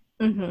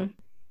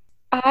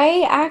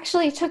 I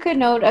actually took a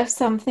note of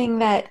something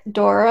that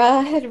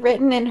Dora had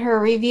written in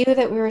her review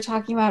that we were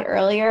talking about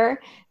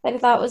earlier that I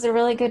thought was a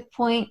really good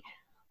point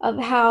of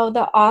how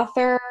the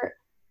author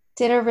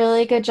did a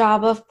really good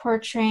job of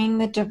portraying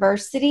the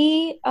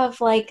diversity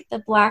of like the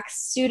Black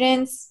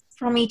students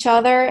from each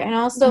other and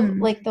also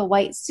like the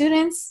white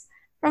students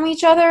from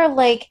each other,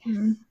 like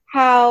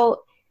how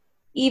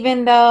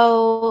even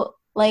though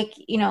like,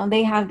 you know,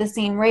 they have the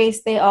same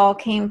race, they all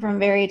came from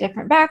very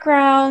different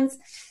backgrounds,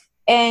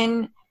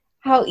 and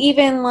how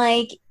even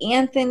like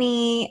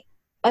Anthony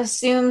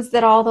assumes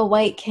that all the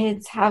white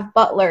kids have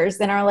butlers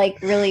and are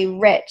like really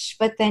rich,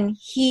 but then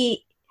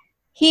he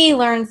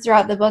learns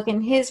throughout the book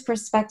and his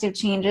perspective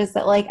changes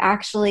that like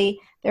actually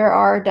there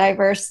are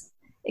diverse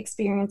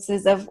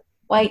experiences of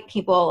white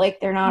people, like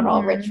they're not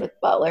all rich with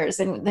butlers.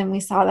 And then we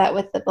saw that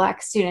with the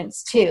Black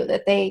students too,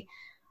 that they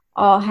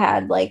all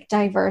had like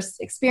diverse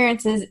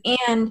experiences.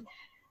 And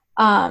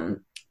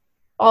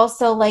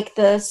also like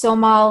the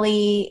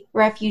Somali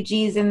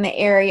refugees in the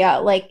area,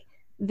 like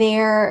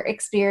their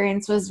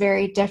experience was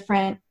very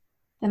different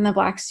than the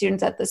Black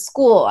students at the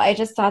school. I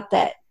just thought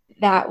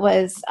that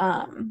was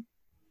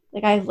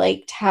like I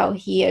liked how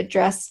he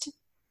addressed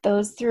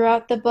those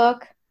throughout the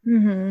book.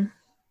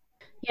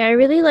 Yeah, I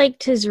really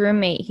liked his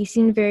roommate. He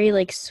seemed very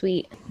like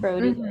sweet,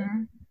 Brody.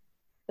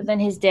 But then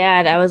his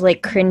dad, I was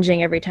like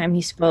cringing every time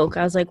he spoke.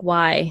 I was like,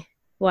 why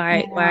are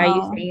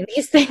you saying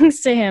these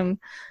things to him?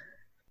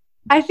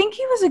 I think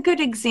he was a good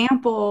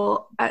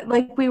example,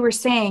 like we were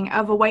saying,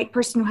 of a white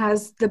person who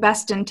has the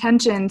best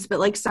intentions, but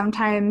like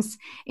sometimes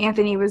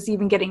Anthony was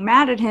even getting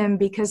mad at him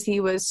because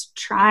he was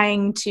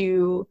trying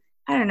to,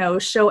 I don't know,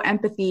 show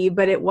empathy,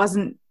 but it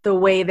wasn't the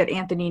way that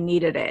Anthony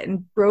needed it.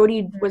 And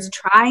Brody was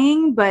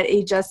trying, but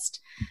he just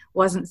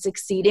wasn't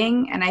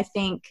succeeding. And I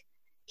think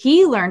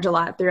he learned a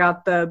lot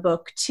throughout the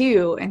book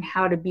too, and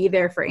how to be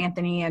there for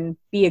Anthony and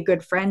be a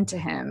good friend to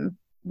him,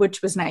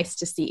 which was nice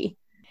to see.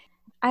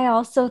 I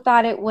also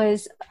thought it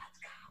was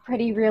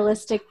pretty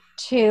realistic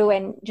too,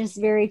 and just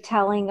very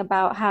telling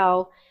about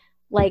how,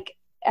 like,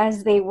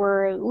 as they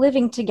were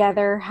living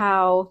together,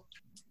 how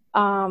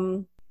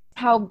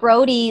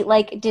Brody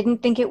like didn't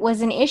think it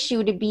was an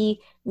issue to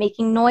be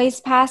making noise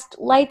past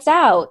lights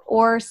out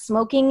or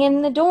smoking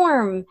in the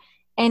dorm.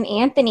 And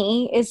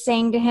Anthony is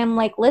saying to him,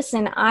 like,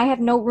 listen, I have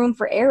no room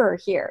for error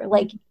here.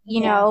 Like,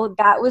 you know,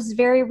 that was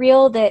very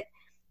real, that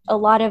a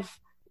lot of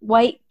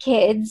white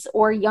kids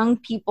or young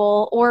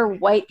people or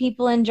white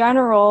people in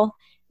general,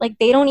 like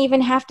they don't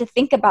even have to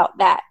think about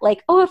that.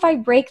 Like, oh, if I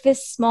break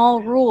this small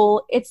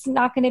rule, it's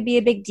not going to be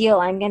a big deal.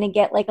 I'm going to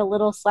get like a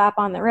little slap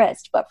on the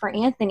wrist. But for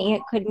Anthony,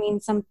 it could mean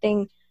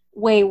something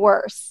way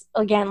worse.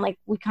 Again, like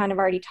we kind of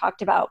already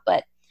talked about,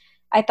 but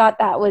I thought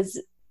that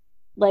was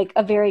like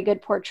a very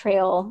good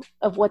portrayal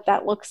of what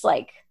that looks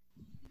like.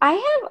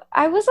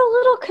 I was a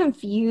little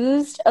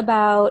confused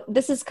about,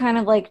 this is kind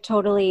of like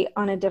totally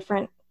on a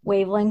different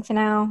wavelength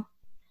now.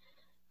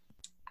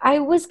 I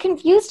was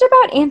confused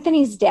about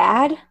Anthony's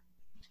dad.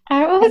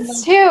 I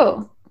was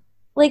too.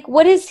 Like,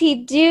 what does he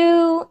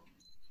do?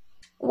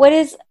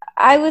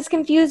 I was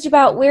confused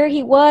about where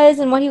he was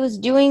and what he was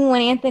doing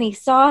when Anthony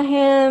saw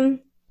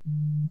him.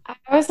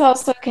 I was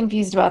also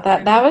confused about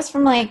that. That was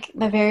from like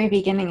the very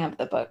beginning of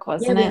the book,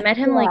 wasn't it? We met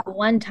him like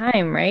one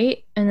time,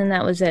 right? And then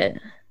that was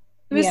it.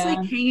 He was like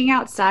hanging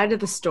outside of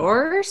the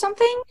store or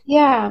something?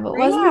 Yeah, but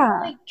wasn't he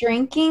like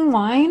drinking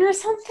wine or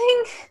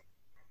something?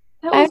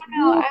 I don't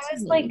know. I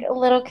was like a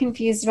little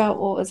confused about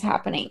what was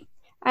happening.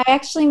 I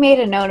actually made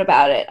a note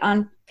about it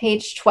on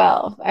page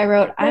 12. I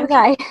wrote, I'm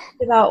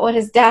confused about what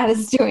his dad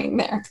is doing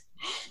there.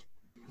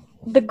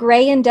 The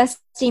gray and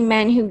dusty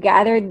men who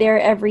gathered there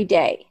every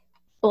day,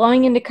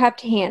 blowing into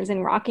cupped hands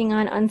and rocking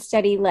on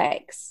unsteady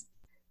legs.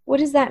 What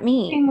does that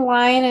mean? Drinking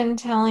wine and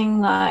telling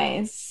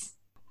lies.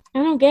 I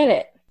don't get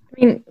it.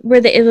 I mean,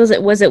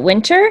 was it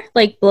winter?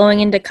 Like blowing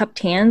into cupped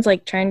hands,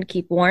 like trying to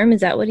keep warm?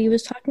 Is that what he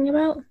was talking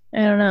about? I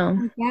don't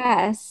know.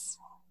 Yes.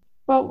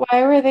 But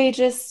why were they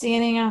just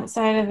standing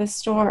outside of the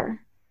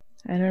store?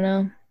 I don't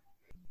know.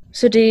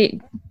 So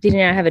did he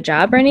not have a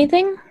job or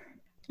anything?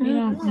 I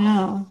don't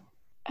know.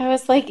 I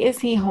was like, is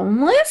he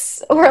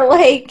homeless? Or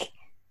like,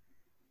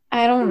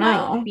 I don't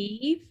know. Might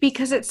be,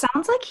 because it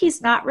sounds like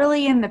he's not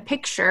really in the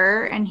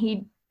picture, and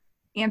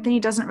Anthony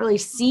doesn't really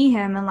see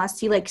him unless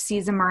he like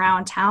sees him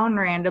around town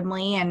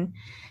randomly, and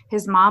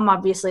his mom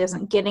obviously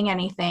isn't getting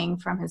anything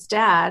from his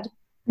dad.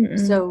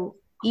 So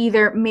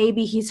either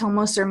maybe he's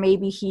homeless or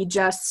maybe he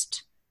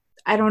just,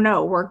 I don't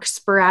know, works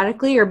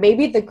sporadically, or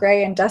maybe the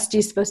gray and dusty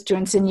is supposed to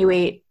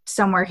insinuate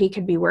somewhere he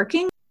could be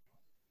working.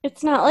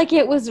 It's not like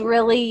it was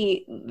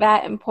really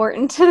that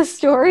important to the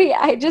story.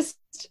 I just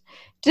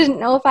didn't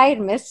know if I had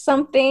missed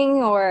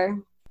something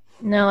or.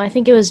 No, I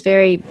think it was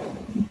very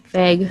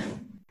vague.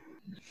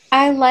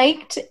 I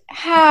liked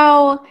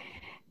how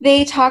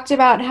they talked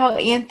about how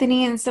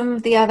Anthony and some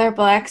of the other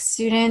Black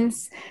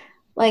students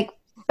like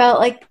felt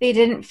like they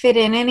didn't fit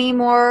in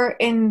anymore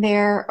in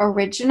their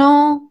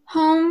original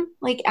home,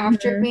 like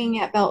after being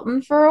at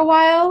Belton for a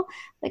while.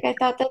 Like I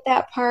thought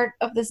that part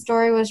of the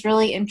story was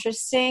really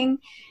interesting.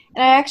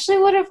 And I actually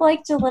would have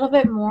liked a little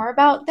bit more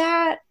about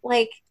that.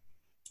 Like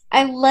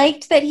I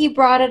liked that he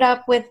brought it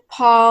up with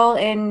Paul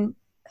and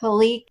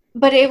Khalik,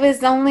 but it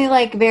was only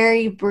like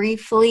very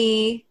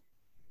briefly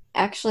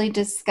actually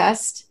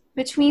discussed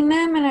between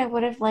them, and I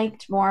would have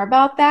liked more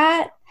about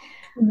that.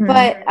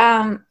 But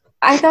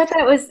I thought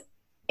that was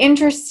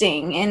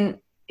interesting, and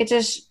it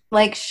just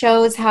like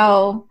shows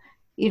how,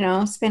 you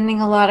know, spending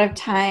a lot of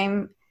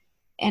time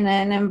in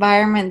an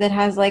environment that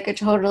has like a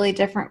totally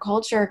different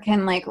culture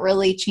can like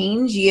really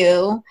change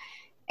you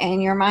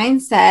and your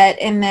mindset.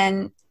 And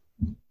then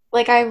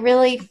like I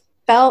really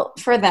felt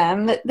for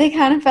them that they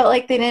kind of felt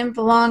like they didn't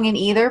belong in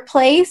either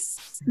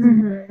place.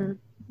 And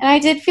I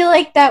did feel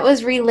like that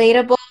was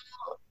relatable,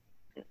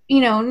 you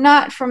know,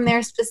 not from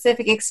their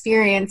specific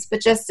experience,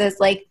 but just as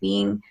like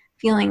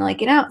feeling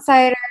like an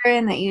outsider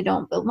and that you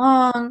don't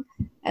belong.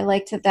 I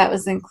liked that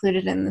was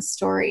included in the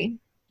story.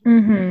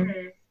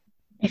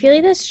 I feel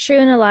like that's true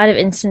in a lot of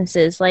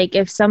instances. Like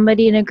if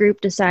somebody in a group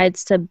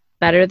decides to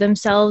better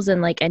themselves in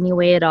like any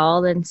way at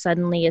all, then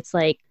suddenly it's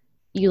like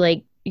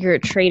you're a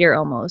traitor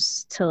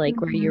almost to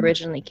like where you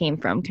originally came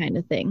from, kind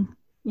of thing.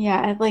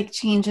 Yeah, it like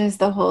changes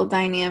the whole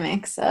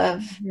dynamics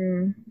of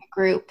the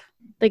group.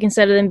 Like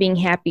instead of them being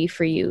happy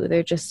for you,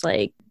 they're just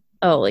like,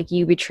 oh, like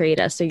you betrayed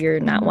us, so you're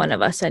not one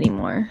of us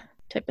anymore,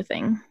 type of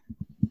thing.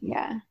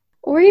 Yeah.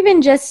 Or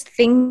even just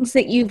things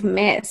that you've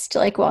missed,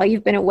 like while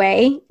you've been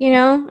away, you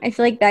know? I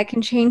feel like that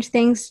can change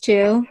things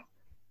too.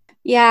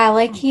 Yeah,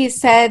 like he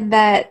said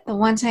that the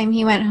one time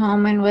he went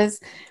home and was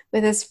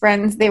with his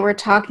friends, they were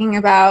talking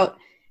about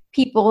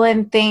people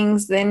and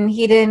things, and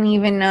he didn't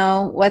even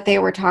know what they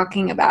were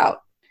talking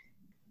about.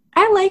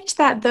 I liked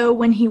that, though,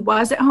 when he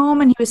was at home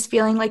and he was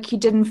feeling like he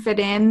didn't fit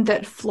in,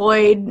 that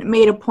Floyd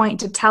made a point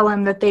to tell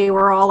him that they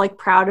were all, like,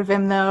 proud of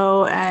him,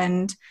 though,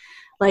 and,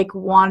 like,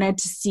 wanted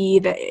to see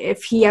that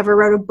if he ever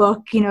wrote a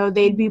book, you know,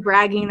 they'd be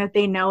bragging that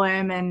they know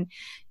him. And,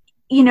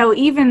 you know,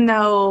 even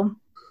though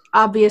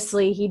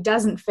obviously he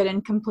doesn't fit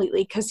in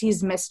completely because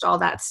he's missed all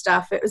that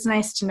stuff, it was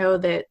nice to know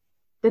that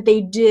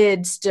they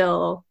did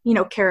still, you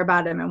know, care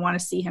about him and want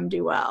to see him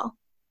do well.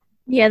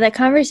 Yeah, that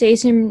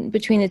conversation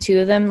between the two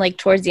of them, like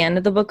towards the end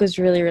of the book, was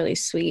really, really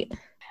sweet.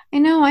 I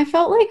know. I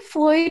felt like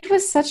Floyd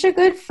was such a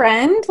good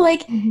friend.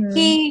 Like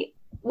he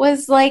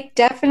was like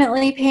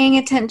definitely paying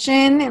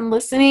attention and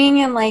listening,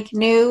 and like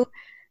knew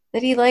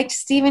that he liked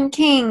Stephen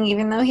King,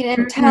 even though he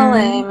didn't tell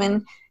him,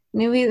 and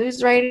knew he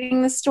was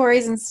writing the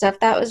stories and stuff.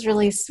 That was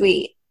really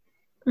sweet.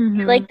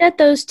 I like that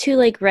those two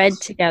like read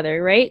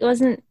together, right?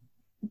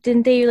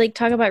 Didn't they like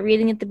talk about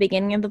reading at the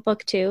beginning of the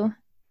book too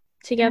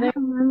together? I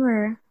don't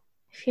remember.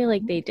 I feel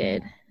like they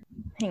did.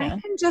 Hang on. I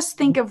can just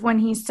think of when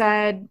he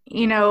said,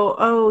 you know,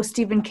 oh,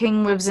 Stephen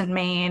King lives in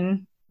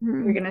Maine.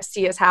 You're going to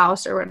see his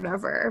house or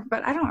whatever.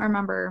 But I don't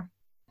remember.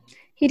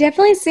 He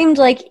definitely seemed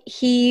like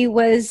he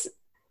was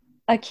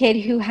a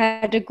kid who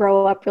had to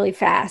grow up really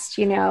fast,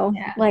 you know?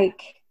 Yeah.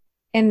 Like,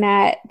 and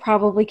that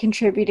probably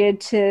contributed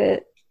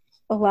to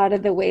a lot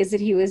of the ways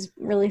that he was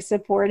really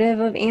supportive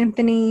of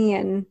Anthony,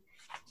 and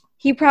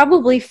he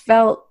probably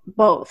felt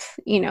both,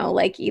 you know,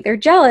 like either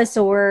jealous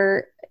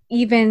or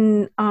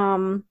even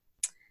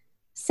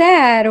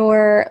sad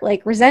or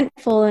like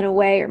resentful in a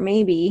way, or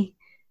maybe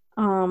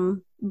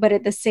but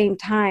at the same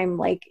time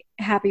like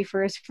happy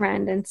for his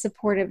friend and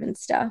supportive and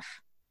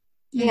stuff.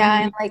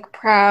 Yeah, and like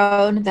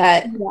proud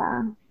that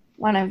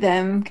one of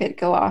them could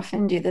go off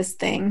and do this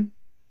thing.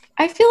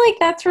 I feel like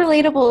that's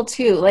relatable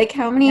too. Like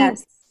how many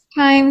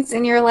times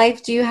in your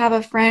life do you have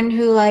a friend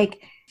who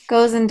like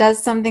goes and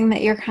does something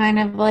that you're kind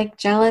of like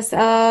jealous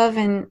of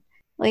and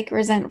like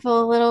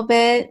resentful a little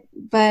bit,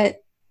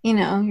 but you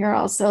know, you're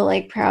also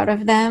like proud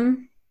of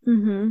them? I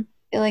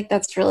feel like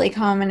that's really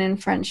common in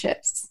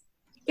friendships.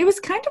 It was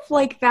kind of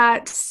like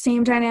that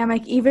same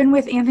dynamic even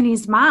with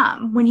Anthony's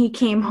mom when he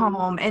came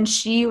home, and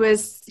she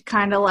was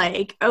kind of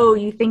like, oh,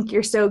 you think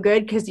you're so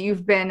good because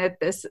you've been at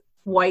this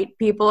white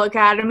people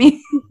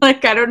academy?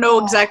 Like, I don't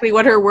know exactly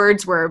what her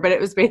words were, but it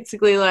was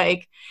basically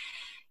like,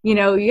 you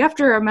know, you have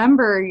to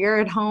remember you're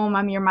at home,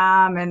 I'm your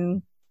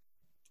mom.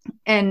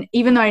 And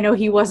even though I know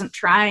he wasn't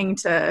trying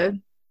to,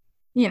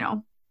 you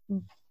know,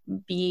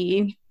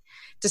 be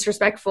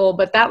disrespectful,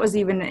 but that was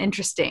even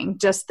interesting,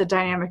 just the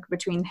dynamic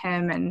between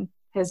him and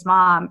his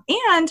mom.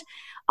 And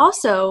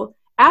also,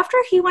 after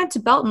he went to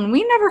Belton,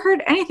 we never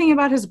heard anything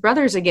about his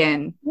brothers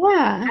again.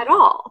 Yeah. At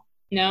all.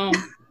 No.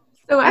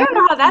 So I don't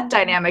know how that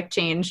dynamic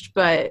changed,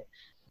 but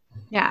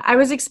yeah, I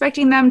was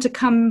expecting them to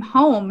come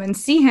home and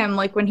see him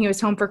like when he was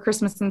home for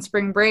Christmas and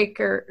spring break,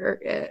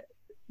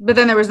 but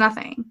then there was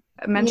nothing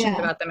mentioned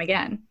about them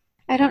again.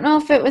 I don't know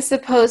if it was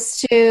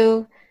supposed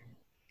to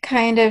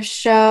kind of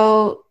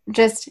show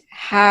just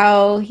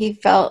how he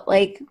felt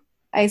like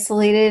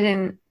isolated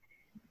and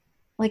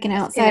like an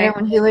outsider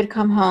when he would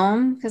come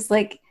home, because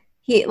like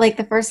he like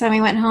the first time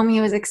he went home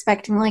he was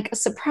expecting like a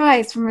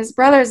surprise from his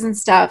brothers and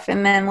stuff,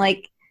 and then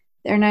like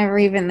they're never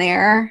even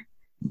there,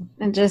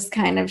 and just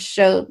kind of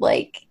showed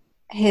like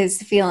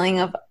his feeling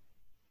of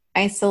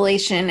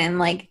isolation and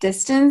like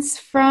distance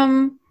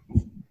from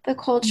the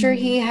culture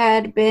he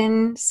had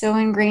been so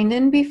ingrained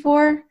in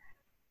before.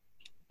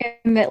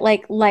 And that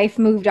like life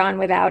moved on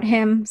without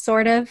him,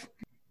 sort of.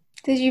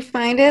 Did you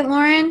find it,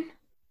 Lauren?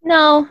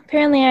 No,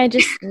 apparently I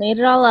just made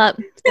it all up.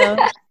 So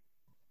I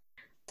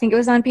think it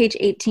was on page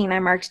 18 I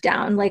marked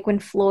down, like when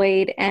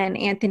Floyd and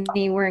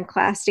Anthony were in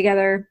class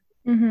together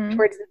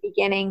towards the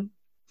beginning.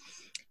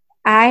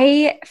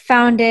 I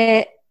found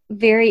it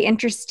very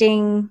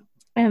interesting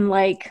and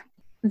like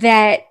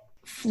that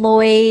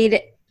Floyd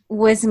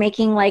was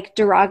making like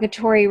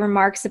derogatory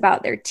remarks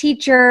about their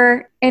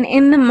teacher. And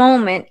in the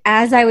moment,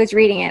 as I was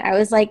reading it, I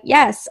was like,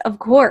 yes, of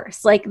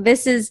course. Like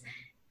this is,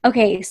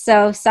 okay,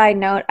 so side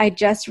note, I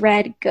just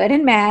read Good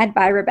and Mad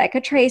by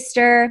Rebecca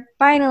Traister.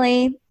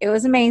 Finally, it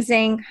was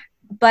amazing.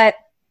 But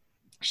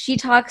she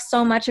talks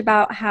so much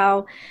about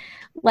how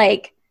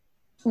like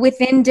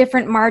within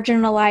different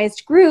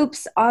marginalized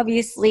groups,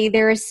 obviously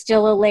there is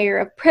still a layer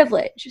of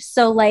privilege.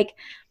 So like,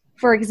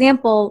 for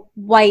example,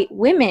 white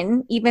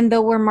women, even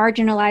though we're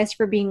marginalized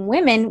for being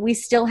women, we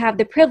still have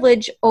the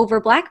privilege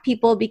over Black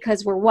people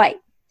because we're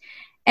white.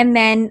 And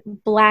then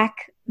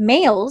Black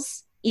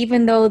males,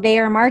 even though they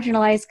are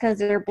marginalized because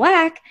they're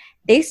Black,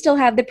 they still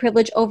have the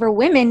privilege over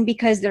women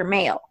because they're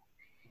male.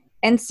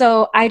 And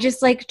so I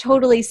just like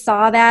totally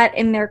saw that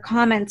in their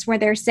comments where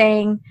they're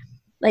saying,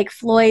 like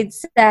Floyd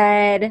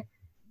said,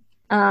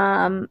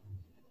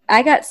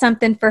 I got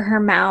something for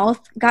her mouth,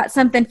 got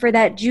something for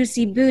that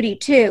juicy booty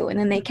too. And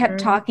then they kept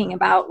talking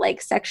about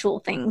like sexual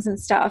things and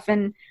stuff.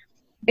 And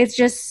it's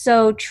just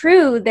so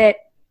true that,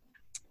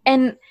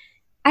 and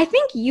I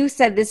think you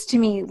said this to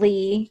me,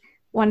 Lee,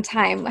 one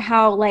time,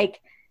 how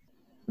like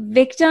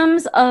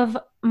victims of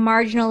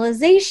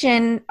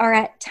marginalization are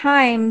at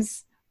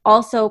times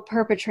also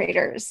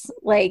perpetrators.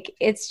 Like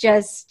it's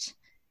just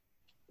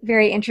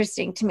very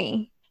interesting to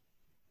me.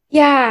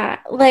 Yeah,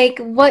 like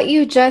what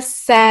you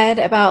just said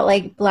about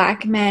like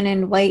Black men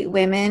and white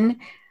women,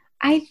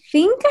 I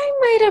think I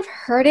might have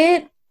heard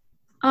it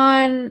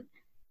on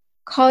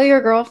Call Your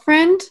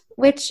Girlfriend,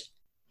 which,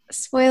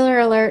 spoiler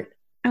alert,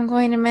 I'm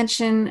going to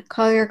mention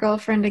Call Your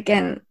Girlfriend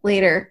again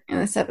later in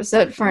this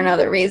episode for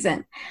another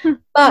reason.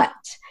 But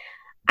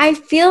I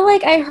feel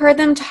like I heard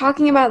them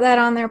talking about that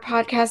on their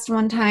podcast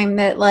one time,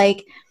 that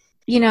like,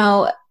 you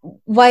know,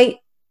 white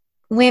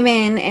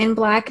women and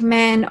Black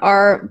men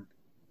are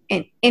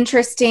an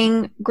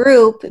interesting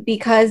group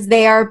because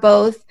they are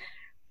both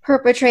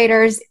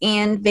perpetrators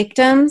and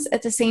victims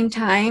at the same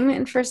time.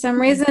 And for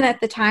some reason at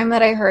the time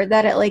that I heard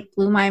that, it like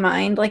blew my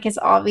mind. Like it's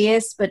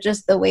obvious, but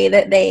just the way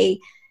that they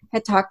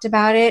had talked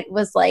about it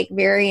was like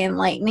very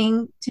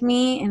enlightening to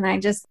me. And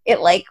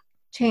it like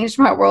changed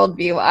my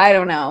worldview. I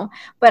don't know.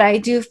 But I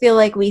do feel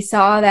like we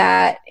saw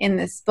that in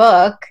this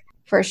book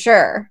for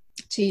sure,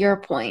 to your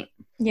point.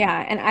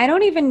 Yeah, and I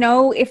don't even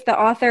know if the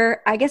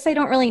author, I guess I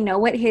don't really know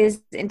what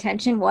his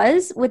intention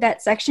was with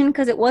that section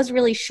because it was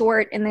really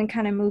short and then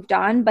kind of moved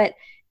on. But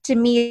to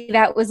me,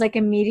 that was like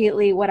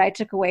immediately what I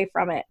took away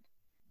from it.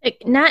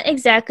 Not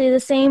exactly the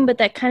same, but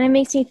that kind of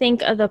makes me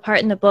think of the part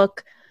in the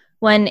book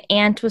when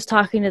Ant was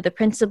talking to the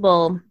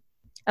principal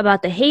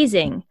about the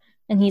hazing.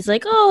 And he's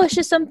like, oh, it's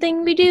just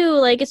something we do.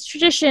 Like, it's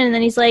tradition. And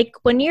then he's like,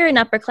 when you're an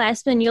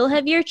upperclassman, you'll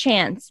have your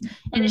chance.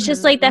 And it's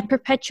just like that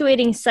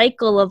perpetuating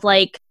cycle of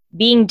like,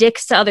 being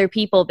dicks to other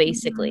people,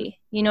 basically.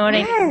 You know what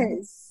I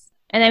mean?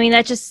 And I mean,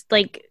 that just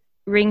like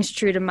rings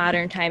true to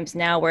modern times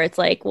now where it's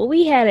like, well,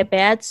 we had it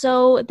bad,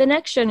 so the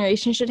next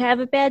generation should have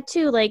it bad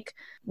too. Like,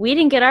 we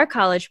didn't get our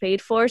college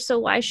paid for, so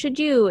why should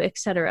you,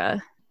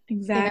 etc.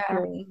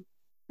 Exactly. Yeah,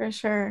 for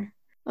sure.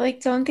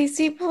 Like, don't these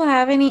people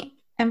have any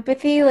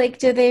empathy? Like,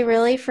 do they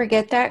really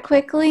forget that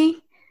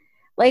quickly?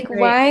 Like,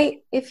 why,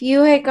 if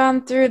you had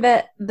gone through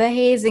the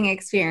hazing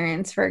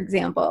experience, for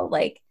example,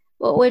 like,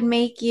 what would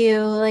make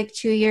you, like,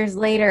 2 years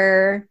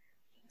later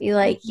be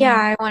like, yeah,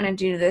 I want to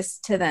do this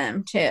to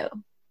them, too?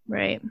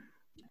 Right.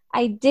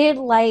 I did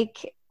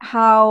like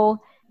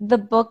how the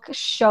book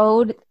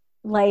showed,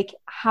 like,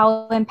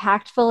 how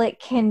impactful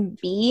it can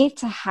be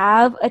to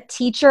have a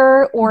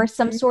teacher or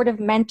some sort of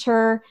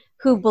mentor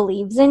who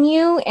believes in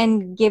you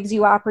and gives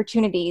you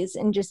opportunities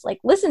and just,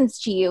 like, listens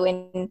to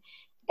you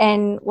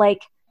and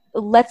like,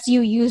 lets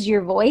you use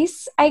your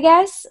voice, I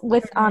guess,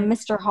 with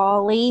Mr.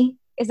 Hawley.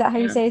 Is that how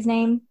you say his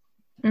name?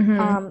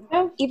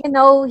 Even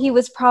though he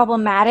was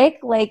problematic,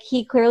 like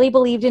he clearly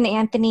believed in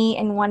Anthony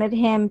and wanted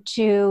him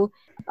to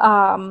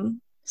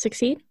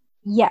succeed.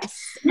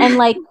 Yes, and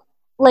like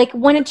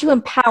wanted to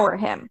empower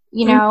him,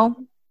 you know,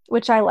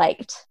 which I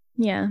liked.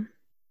 Yeah,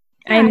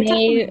 I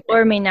may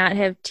or may not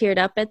have teared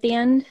up at the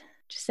end.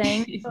 Just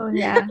saying. Oh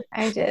yeah,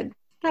 I did.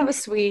 That was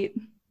sweet.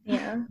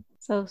 Yeah,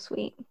 so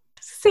sweet.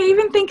 So I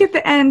even think at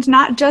the end,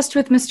 not just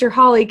with Mr.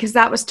 Hawley, because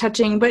that was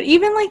touching, but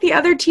even like the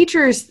other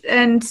teachers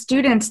and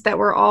students that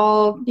were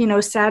all,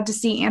 sad to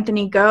see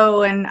Anthony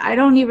go. And I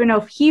don't even know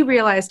if he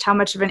realized how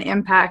much of an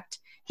impact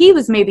he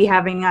was maybe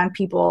having on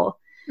people.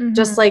 Mm-hmm.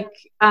 Just like,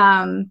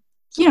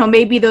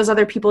 maybe those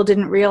other people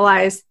didn't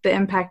realize the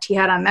impact he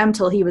had on them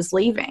till he was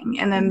leaving.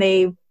 And then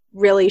they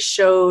really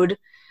showed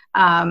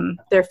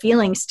their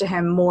feelings to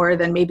him more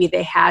than maybe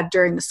they had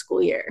during the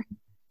school year.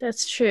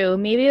 That's true.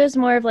 Maybe it was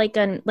more of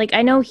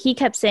I know he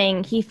kept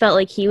saying he felt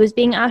like he was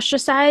being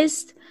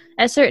ostracized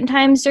at certain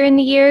times during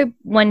the year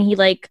when he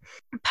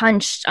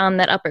punched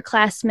that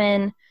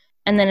upperclassman,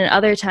 and then at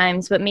other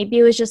times, but maybe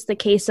it was just the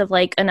case of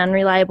an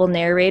unreliable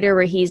narrator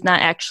where he's not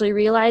actually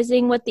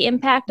realizing what the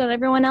impact on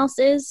everyone else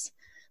is.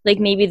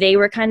 Maybe they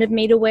were kind of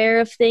made aware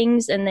of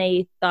things and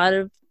they thought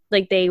of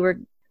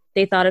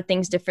they thought of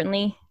things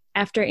differently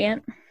after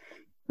Ant.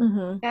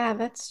 Mm-hmm. Yeah,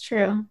 that's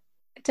true.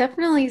 It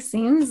definitely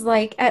seems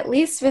like, at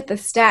least with the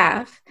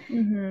staff,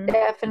 mm-hmm.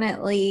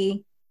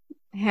 definitely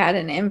had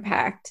an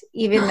impact,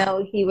 even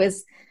though he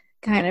was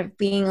kind of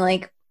being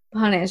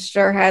punished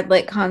or had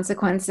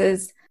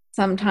consequences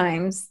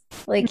sometimes.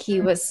 He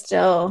was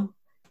still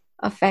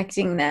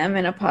affecting them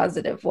in a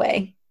positive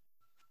way.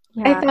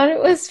 Yeah. I thought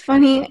it was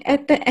funny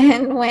at the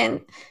end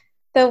when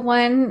the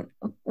one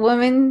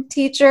woman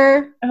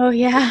teacher,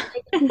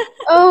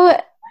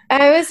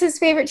 I was his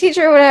favorite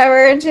teacher or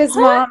whatever, and to his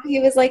mom, he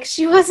was like,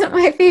 she wasn't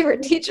my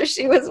favorite teacher,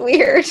 she was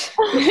weird.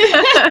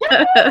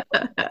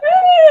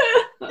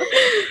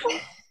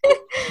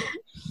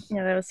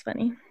 Yeah, that was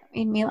funny.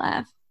 Made me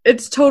laugh.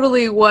 It's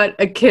totally what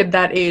a kid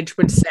that age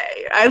would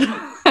say. I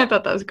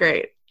thought that was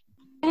great.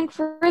 And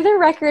for the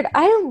record,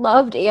 I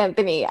loved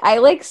Anthony. I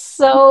just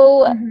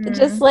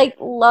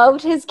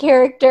loved his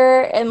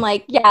character, and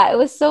it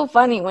was so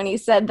funny when he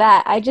said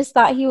that. I just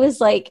thought he was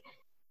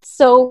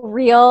so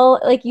real,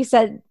 like you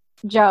said,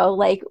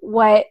 Joe,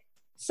 what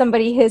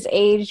somebody his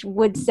age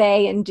would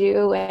say and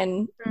do,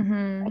 and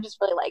mm-hmm. I just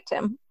really liked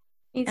him.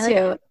 Me too. I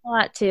liked him a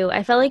lot too.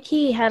 I felt like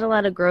he had a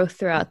lot of growth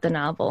throughout the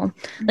novel.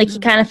 Mm-hmm. He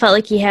kind of felt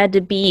like he had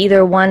to be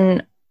either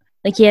one.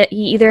 He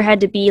either had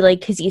to be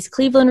his East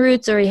Cleveland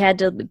roots, or he had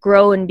to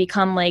grow and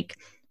become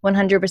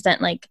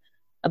 100%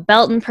 a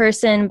Belton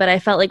person. But I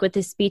felt with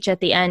his speech at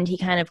the end, he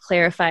kind of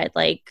clarified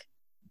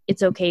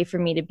it's okay for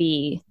me to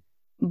be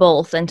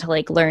both and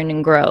to learn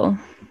and grow.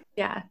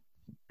 Yeah,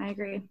 I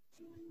agree.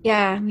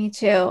 Yeah, me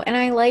too. And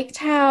I liked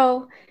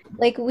how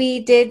we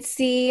did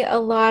see a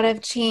lot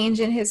of change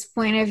in his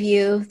point of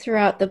view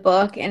throughout the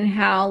book, and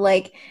how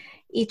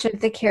each of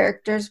the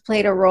characters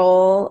played a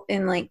role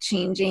in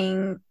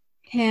changing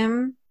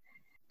him.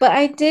 But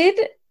I did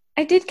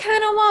kind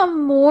of want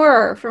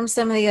more from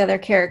some of the other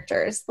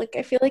characters.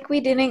 I feel we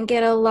didn't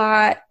get a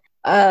lot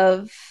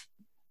of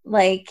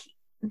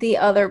the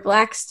other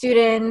Black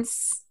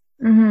students.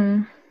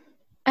 Mm-hmm.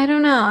 I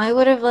don't know. I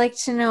would have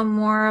liked to know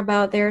more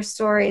about their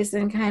stories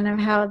and kind of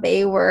how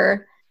they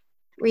were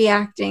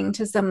reacting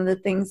to some of the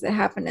things that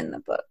happened in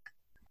the book.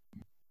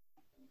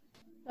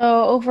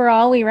 So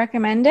overall, we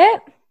recommend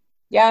it?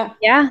 Yeah.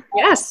 Yeah.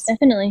 Yes.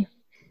 Definitely.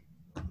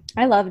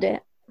 I loved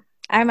it.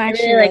 I'm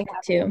actually really liked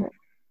it too.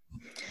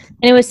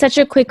 And it was such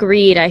a quick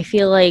read. I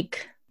feel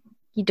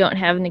you don't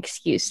have an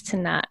excuse to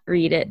not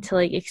read it, to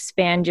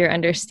expand your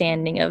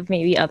understanding of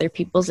maybe other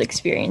people's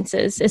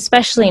experiences,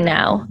 especially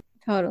now.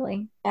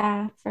 Totally.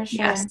 Yeah, for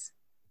sure. Yes.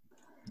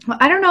 Well,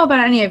 I don't know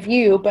about any of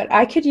you, but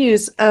I could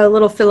use a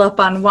little fill up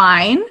on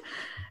wine.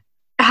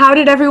 How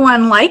did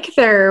everyone like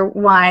their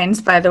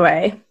wines, by the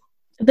way?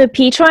 The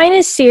peach wine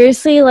is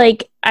seriously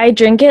I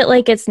drink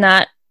it it's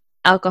not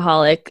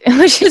alcoholic,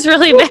 which is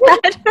really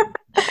bad.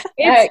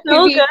 It's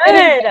so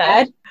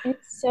good.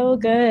 It's so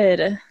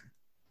good.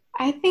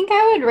 I think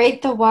I would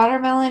rate the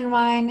watermelon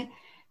wine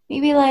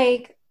maybe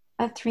a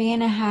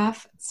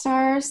 3.5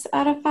 stars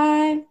out of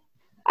 5.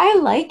 I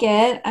like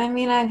it. I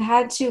mean, I've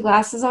had 2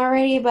 glasses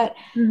already, but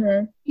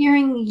mm-hmm.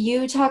 hearing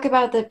you talk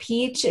about the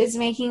peach is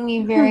making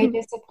me very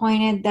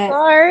disappointed that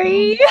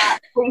Sorry. I'm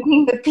not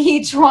drinking the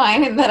peach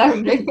wine and that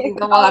I'm drinking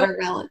the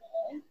watermelon.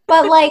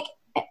 But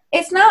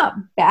it's not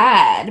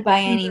bad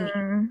by any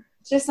means.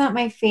 It's just not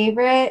my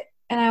favorite,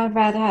 and I would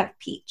rather have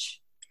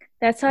peach.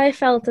 That's how I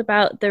felt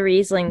about the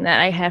Riesling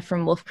that I had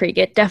from Wolf Creek.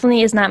 It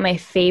definitely is not my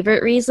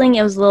favorite Riesling.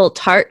 It was a little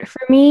tart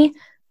for me,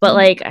 but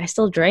I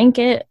still drank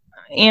it,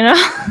 Yeah,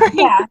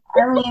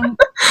 I mean,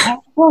 I'm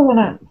still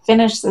gonna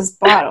finish this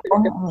bottle. I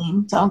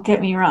mean, don't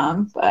get me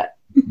wrong, but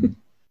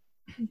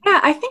yeah,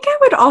 I think I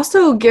would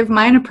also give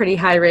mine a pretty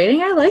high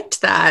rating. I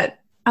liked that.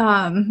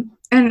 And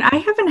I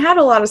haven't had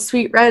a lot of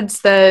sweet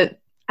reds that,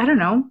 I don't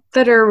know,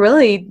 that are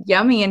really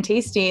yummy and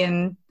tasty.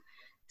 And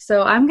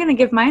so I'm going to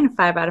give mine a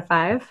 5 out of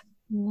 5.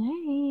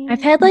 Nice.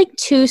 I've had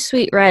 2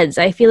 sweet reds.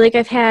 I feel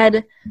I've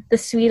had the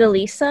Sweet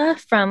Elisa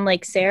from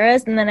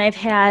Sarah's, and then I've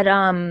had,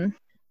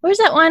 where's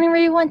that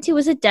winery we went to?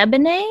 Was it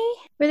Debonnaire?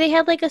 Where they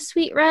had a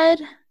sweet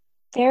red?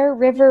 Their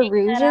River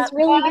Rouge is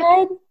really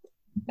good.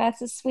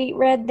 That's a sweet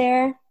red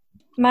there.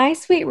 My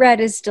sweet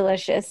red is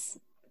delicious.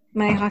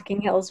 My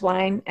Hocking Hills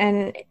wine.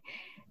 And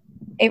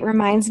It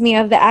reminds me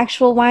of the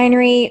actual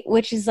winery,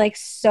 which is like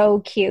so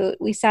cute.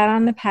 We sat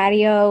on the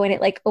patio and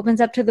it like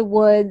opens up to the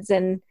woods,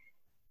 and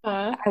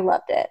I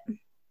loved it.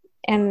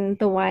 And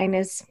the wine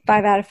is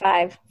 5 out of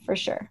 5 for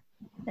sure.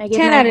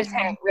 10 out of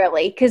 10,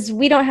 really, because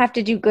we don't have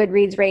to do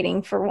Goodreads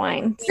rating for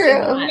wine.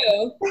 True.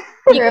 You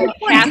can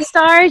give half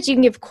stars. You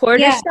can give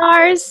quarter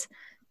stars.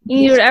 You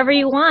can do whatever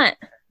you want.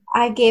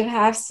 I gave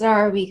half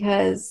star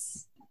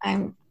because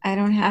I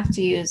don't have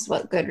to use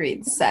what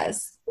Goodreads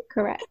says.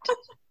 Correct.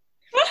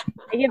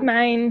 I give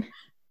mine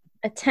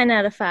a 10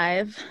 out of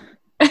 5.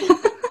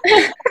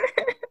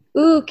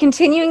 Ooh,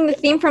 continuing the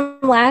theme from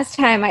last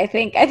time, I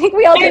think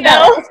we all did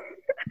that.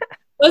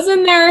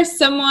 Wasn't there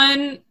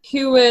someone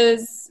who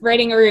was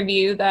writing a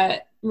review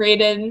that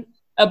rated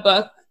a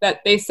book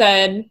that they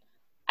said,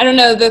 I don't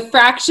know, the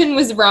fraction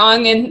was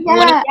wrong, and one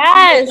of them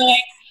was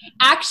like,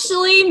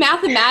 actually,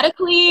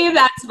 mathematically,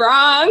 that's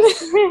wrong.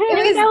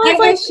 It was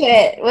like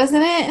shit,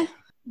 wasn't it?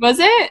 Was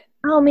it?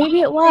 Oh, maybe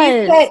it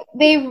was.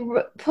 They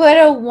put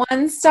a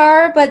 1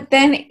 star, but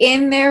then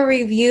in their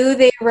review,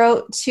 they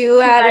wrote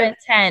 2 out of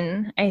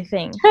 10, I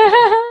think.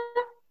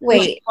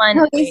 Wait.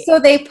 So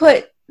they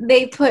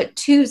put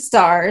 2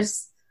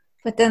 stars,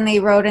 but then they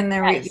wrote in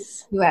their review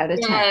 2 out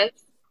of 10.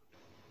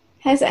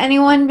 Has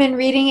anyone been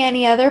reading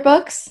any other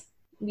books?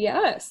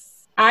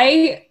 Yes.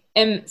 I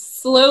am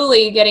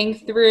slowly getting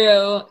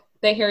through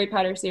the Harry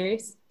Potter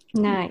series.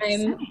 Nice.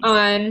 I'm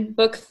on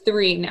book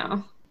 3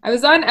 now. I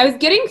was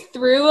getting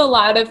through a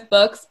lot of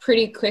books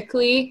pretty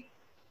quickly,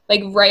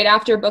 like right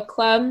after book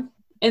club.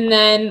 And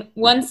then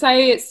once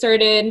I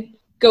started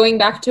going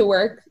back to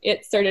work,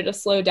 it started to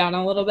slow down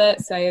a little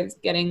bit. So I was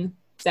getting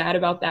sad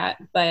about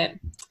that. But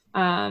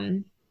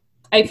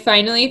I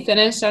finally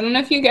finished. I don't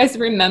know if you guys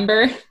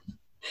remember.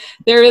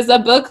 There was a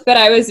book that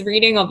I was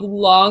reading a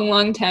long,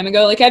 long time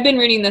ago. Like, I've been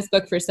reading this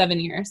book for 7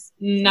 years.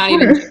 Not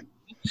even.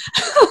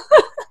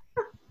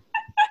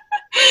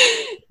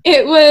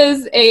 It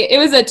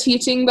was a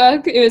teaching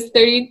book. It was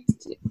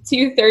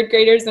 32 third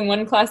graders and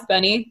 1 class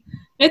bunny.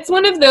 It's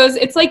one of those,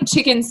 it's like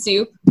Chicken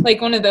Soup, like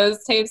one of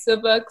those types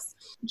of books.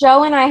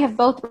 Joe and I have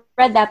both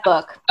read that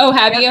book. Oh,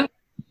 have you?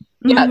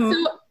 Yeah.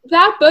 So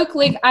that book,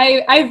 like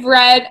I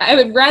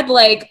would read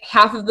like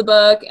half of the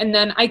book, and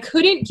then I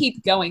couldn't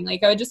keep going.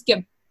 Like, I would just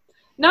get,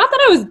 not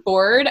that I was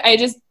bored. I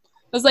just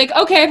was like,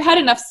 okay, I've had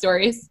enough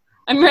stories.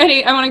 I'm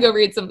ready. I want to go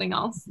read something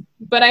else.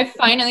 But I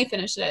finally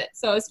finished it.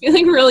 So I was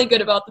feeling really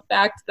good about the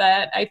fact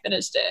that I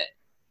finished it.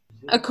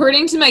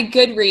 According to my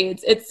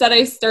Goodreads, it said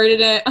I started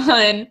it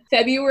on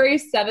February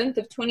 7th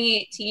of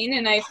 2018,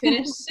 and I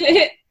finished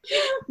it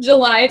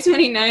July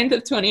 29th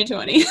of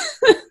 2020.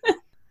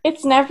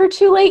 It's never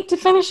too late to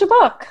finish a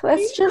book.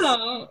 That's just...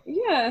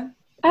 Yeah.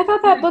 I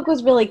thought that book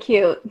was really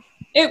cute.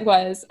 It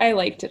was. I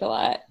liked it a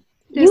lot.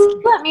 You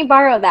let me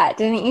borrow that,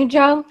 didn't you,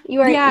 Joe?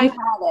 You had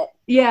it.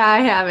 Yeah, I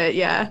have it,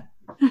 yeah.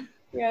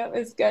 Yeah, it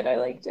was good. I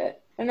liked it.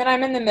 And then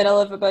I'm in the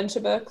middle of a bunch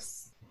of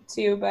books,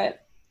 too,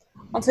 but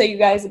I'll tell you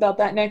guys about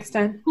that next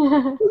time.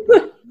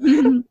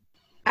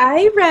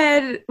 I've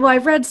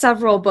read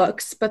several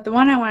books, but the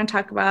one I want to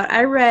talk about,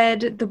 I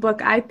read the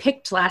book I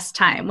picked last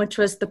time, which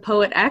was The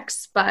Poet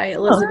X by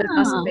Elizabeth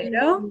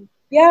Acevedo.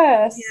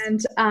 Yes.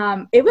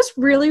 And it was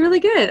really, really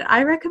good.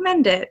 I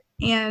recommend it.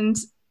 And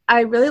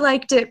I really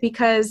liked it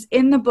because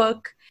in the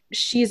book,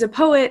 she's a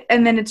poet,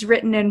 and then it's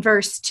written in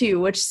verse too,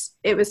 which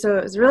it was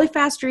a really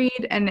fast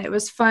read, and it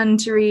was fun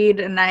to read,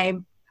 and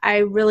I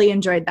really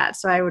enjoyed that,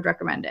 so I would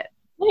recommend it.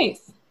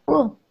 Nice.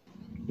 Cool.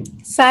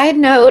 Side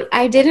note,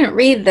 I didn't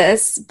read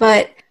this,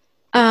 but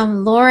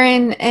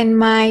Lauren and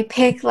my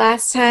pick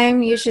last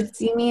time, You Should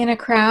See Me in a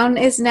Crown,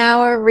 is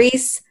now a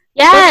Reese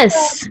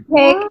Yes.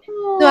 pick.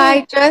 So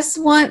I just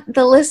want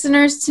the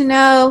listeners to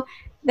know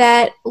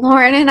that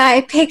Lauren and I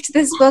picked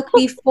this book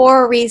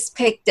before Reese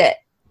picked it.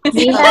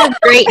 You have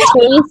great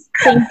taste.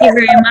 Thank you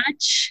very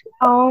much.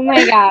 Oh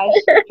my gosh.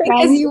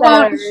 Because you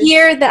won't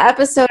hear the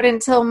episode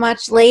until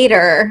much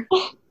later.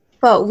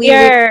 But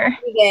we're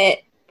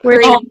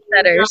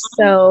trendsetters,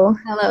 so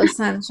hello,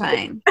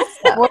 sunshine.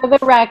 For the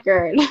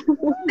record.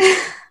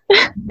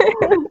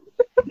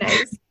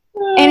 Nice.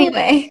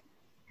 Anyway.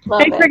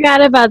 I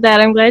forgot about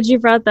that. I'm glad you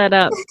brought that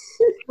up.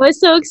 I was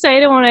so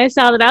excited when I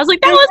saw that. I was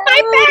like, that was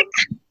my pick!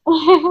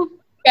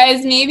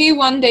 Guys, maybe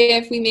one day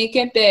if we make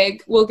it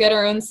big, we'll get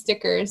our own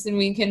stickers and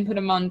we can put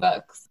them on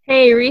books.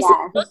 Hey,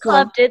 recent book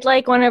club did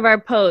like one of our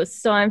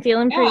posts, so I'm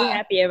feeling pretty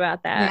happy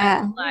about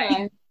that.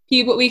 Yeah.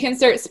 People, we can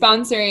start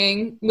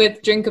sponsoring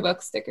with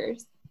Drink-A-Book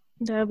stickers.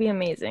 That would be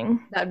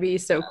amazing. That'd be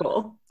so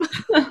cool.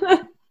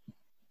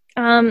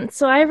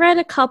 So I read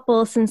a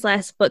couple since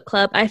last book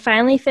club. I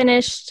finally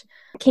finished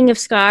King of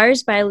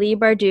Scars by Leigh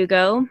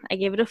Bardugo. I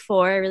gave it a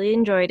 4. I really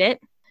enjoyed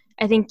it.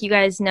 I think you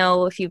guys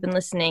know, if you've been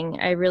listening,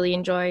 I really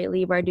enjoy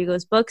Leigh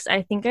Bardugo's books.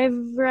 I think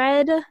I've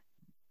read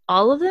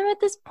all of them at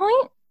this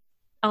point,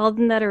 all of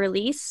them that are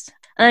released.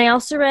 And I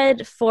also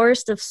read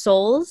Forest of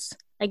Souls.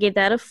 I gave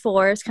that a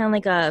 4. It's kind of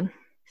like a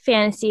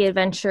fantasy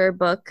adventure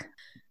book.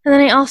 And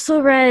then I also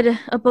read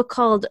a book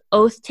called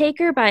Oath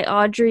Taker by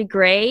Audrey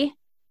Gray.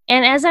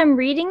 And as I'm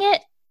reading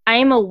it, I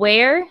am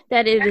aware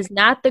that it is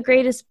not the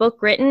greatest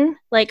book written.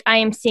 Like, I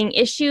am seeing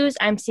issues.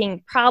 I'm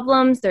seeing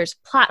problems. There's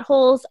plot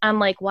holes. I'm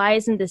like, why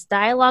isn't this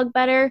dialogue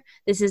better?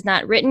 This is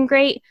not written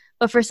great.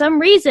 But for some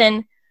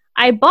reason,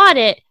 I bought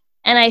it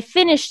and I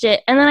finished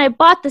it. And then I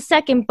bought the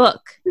second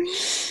book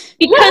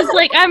because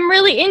like, I'm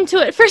really into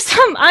it for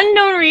some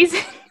unknown reason.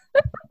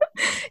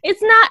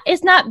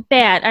 It's not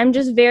bad. I'm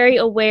just very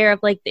aware of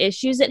like the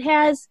issues it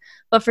has.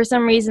 But for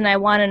some reason, I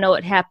want to know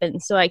what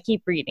happens. So I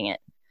keep reading it.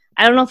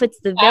 I don't know if it's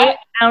the villain.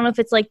 I don't know if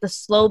it's like the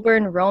slow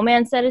burn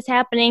romance that is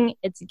happening.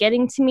 It's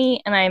getting to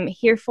me and I'm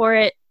here for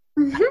it.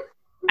 Mm-hmm.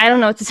 I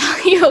don't know what to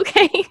tell you,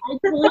 okay? I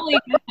totally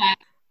get that.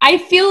 I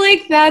feel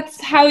like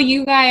that's how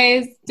you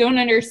guys don't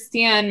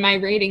understand my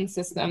rating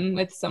system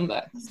with some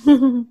books. It's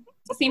the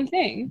same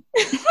thing.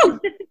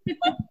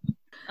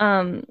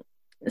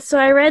 So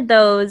I read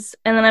those,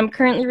 and then I'm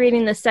currently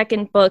reading the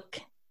second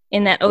book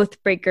in that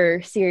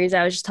Oathbreaker series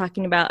I was just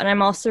talking about. And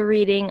I'm also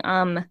reading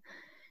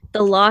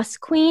The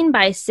Lost Queen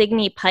by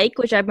Signe Pike,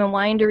 which I've been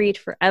wanting to read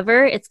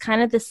forever. It's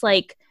kind of this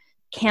like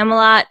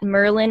Camelot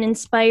Merlin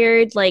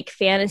inspired like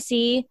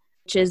fantasy,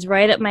 which is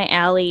right up my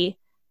alley.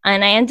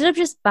 And I ended up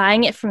just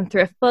buying it from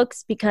thrift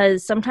books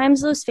because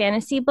sometimes those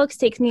fantasy books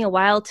take me a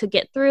while to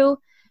get through.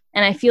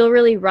 And I feel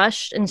really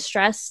rushed and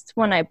stressed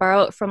when I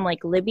borrow it from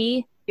like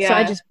Libby. Yeah. So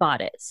I just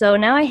bought it. So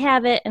now I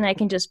have it and I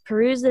can just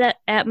peruse it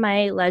at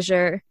my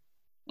leisure.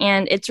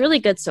 And it's really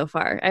good so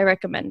far. I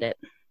recommend it.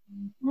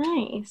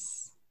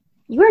 Nice.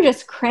 You are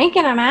just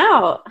cranking them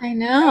out. I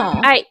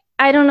know.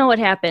 I don't know what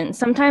happened.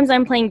 Sometimes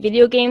I'm playing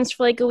video games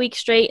for like a week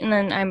straight and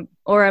then I'm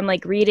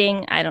like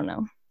reading. I don't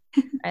know.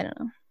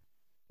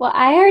 Well,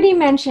 I already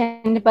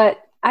mentioned,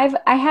 but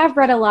I have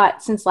read a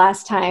lot since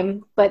last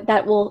time, but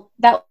that will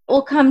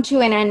come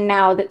to an end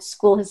now that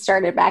school has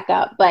started back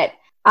up. But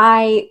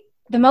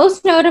the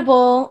most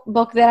notable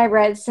book that I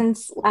read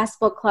since last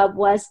book club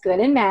was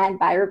Good and Mad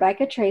by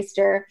Rebecca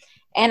Traister.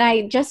 And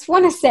I just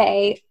want to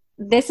say,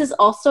 this is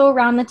also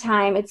around the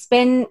time, it's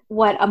been,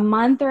 a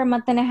month or a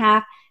month and a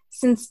half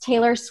since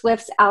Taylor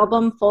Swift's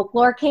album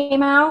Folklore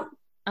came out.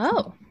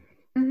 Oh.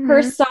 Mm-hmm.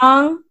 Her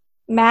song,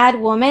 Mad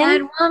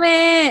Woman.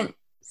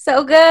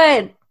 So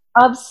good.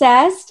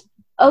 Obsessed.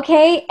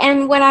 Okay.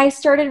 And when I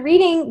started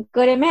reading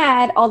Good and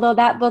Mad, although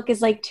that book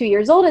is like 2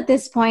 years old at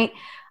this point,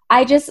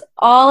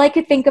 all I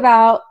could think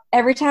about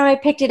every time I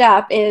picked it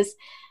up is,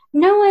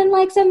 no one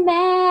likes a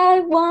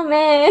mad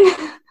woman.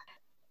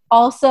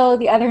 Also,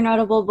 the other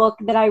notable book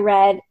that I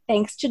read,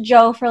 thanks to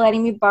Joe for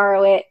letting me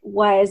borrow it,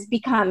 was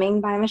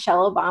Becoming by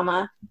Michelle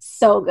Obama.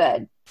 So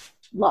good.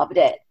 Loved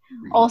it.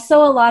 Nice.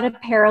 Also, a lot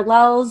of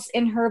parallels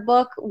in her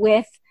book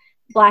with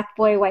Black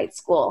Boy, White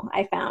School,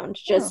 I found.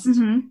 Just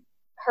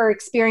her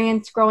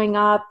experience growing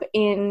up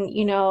in,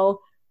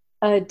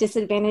 a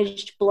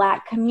disadvantaged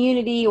Black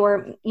community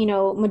or,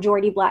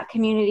 majority Black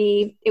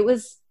community.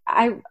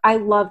 I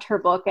loved her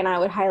book and I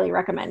would highly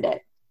recommend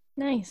it.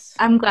 Nice.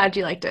 I'm glad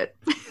you liked it.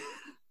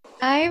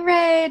 I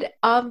read,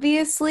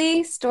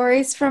 obviously,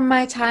 Stories from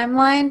My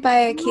Timeline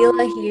by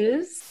Akilah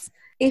Hughes.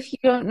 If you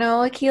don't know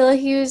Akilah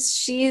Hughes,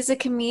 she's a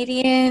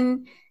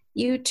comedian,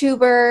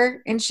 YouTuber,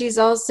 and she's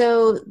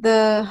also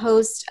the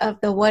host of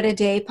the What a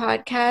Day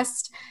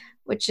podcast,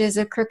 which is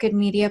a Crooked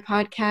Media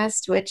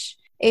podcast, which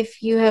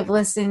if you have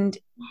listened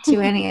to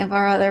any of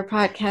our other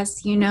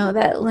podcasts, you know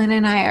that Lynn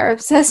and I are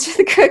obsessed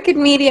with Crooked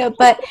Media.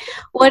 But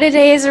What a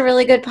Day is a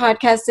really good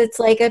podcast. It's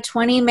like a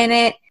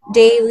 20-minute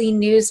daily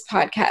news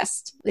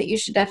podcast that you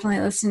should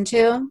definitely listen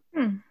to.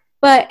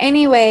 But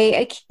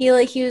anyway,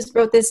 Akilah Hughes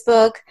wrote this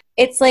book.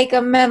 It's like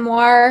a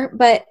memoir,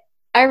 but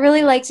I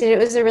really liked it. It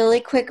was a really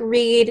quick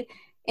read,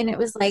 and it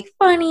was like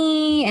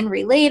funny and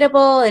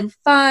relatable and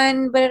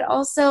fun, but it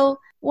also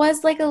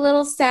was like a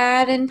little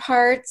sad in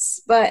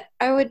parts, but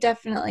I would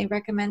definitely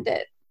recommend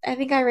it. I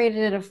think I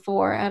rated it a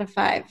 4 out of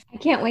 5. I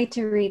can't wait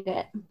to read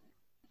it.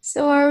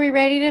 So are we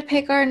ready to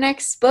pick our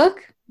next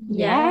book?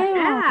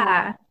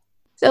 Yeah.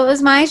 So it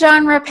was my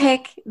genre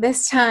pick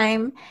this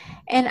time,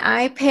 and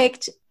I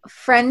picked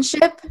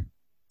friendship.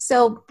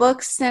 So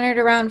books centered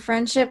around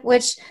friendship,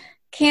 which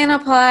can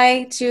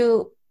apply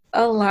to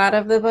a lot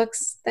of the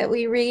books that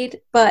we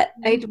read, but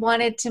I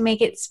wanted to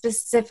make it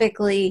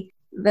specifically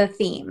the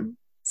theme.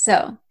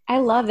 So I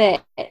love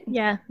it.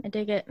 Yeah, I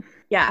dig it.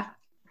 Yeah.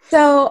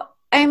 So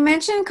I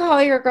mentioned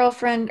Call Your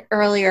Girlfriend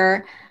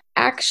earlier.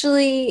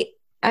 Actually,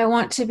 I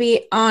want to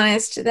be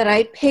honest that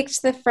I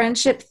picked the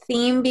friendship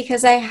theme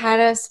because I had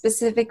a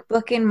specific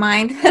book in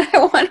mind that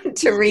I wanted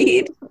to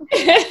read.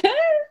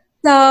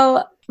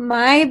 So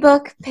my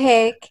book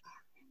pick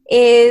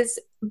is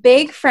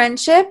Big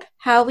Friendship,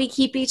 How We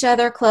Keep Each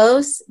Other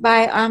Close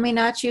by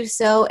Aminatou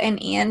Sow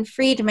and Anne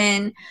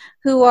Friedman,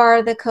 who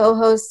are the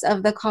co-hosts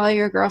of the Call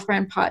Your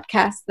Girlfriend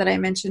podcast that I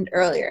mentioned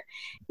earlier.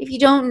 If you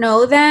don't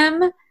know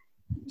them,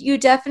 you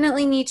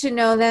definitely need to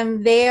know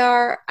them. They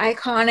are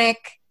iconic.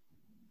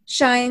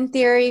 Shine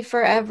Theory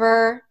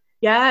forever.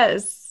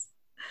 Yes.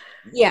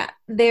 Yeah,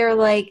 they're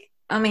like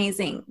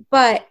amazing.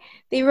 But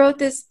they wrote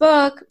this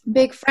book,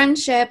 Big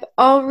Friendship.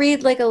 I'll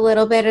read like a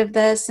little bit of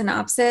the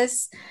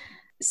synopsis.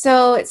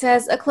 So it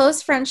says, a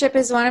close friendship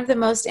is one of the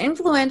most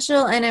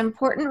influential and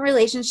important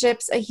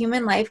relationships a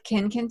human life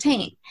can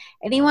contain.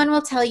 Anyone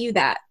will tell you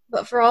that.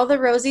 But for all the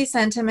rosy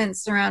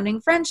sentiments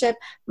surrounding friendship,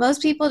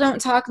 most people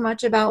don't talk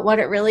much about what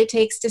it really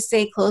takes to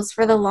stay close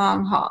for the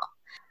long haul.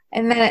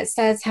 And then it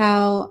says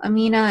how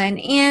Amina and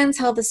Anne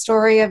tell the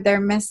story of their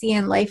messy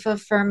and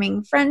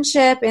life-affirming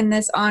friendship in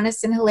this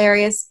honest and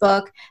hilarious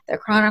book that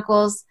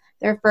chronicles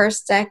their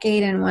first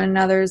decade in one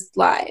another's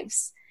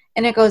lives.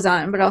 And it goes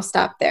on, but I'll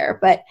stop there.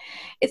 But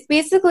it's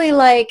basically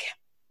like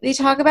they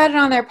talk about it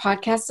on their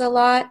podcast a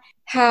lot,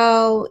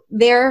 how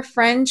their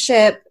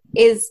friendship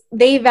is,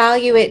 they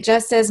value it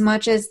just as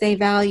much as they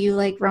value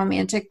like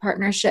romantic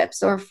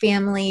partnerships or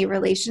family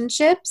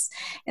relationships.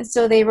 And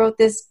so they wrote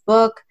this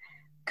book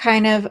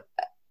kind of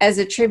as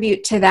a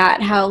tribute to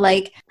that, how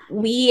like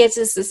we as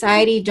a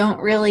society don't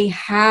really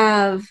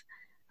have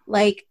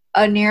like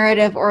a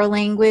narrative or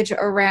language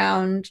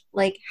around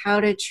like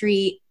how to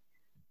treat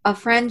a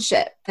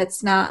friendship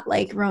that's not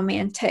like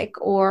romantic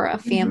or a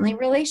family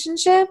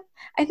relationship.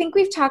 I think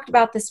we've talked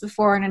about this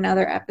before in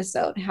another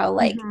episode, how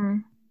like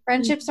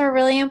friendships are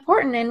really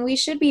important and we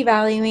should be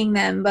valuing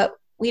them, but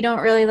we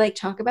don't really like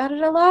talk about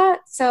it a lot.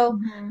 So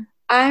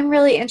I'm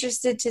really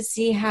interested to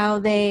see how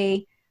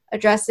they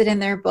address it in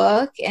their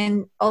book.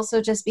 And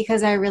also just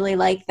because I really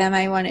like them,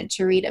 I wanted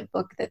to read a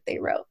book that they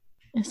wrote.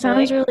 It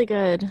sounds really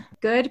good.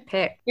 Good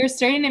pick. You're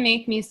starting to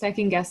make me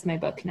second guess my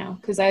book now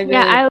because I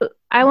really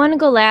I want to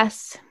go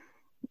last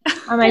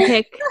on my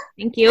pick.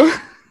 Thank you.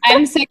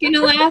 I'm second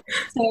to last,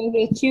 so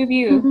the two of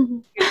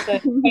you get to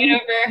fight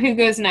over who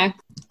goes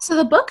next. So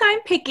the book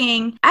I'm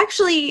picking,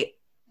 actually,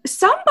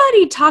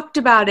 somebody talked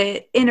about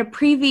it in a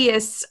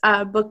previous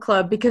book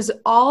club because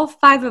all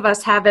 5 of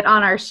us have it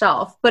on our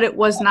shelf, but it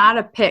was not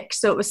a pick.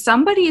 So it was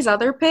somebody's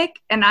other pick,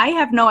 and I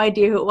have no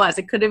idea who it was.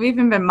 It could have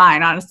even been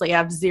mine. Honestly, I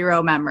have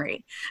zero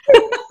memory.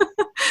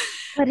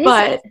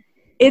 But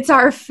it's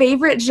our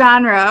favorite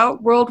genre,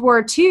 World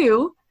War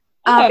II.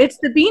 It's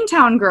the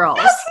Beantown Girls.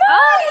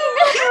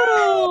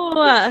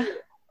 Oh,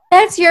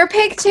 That's your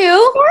pick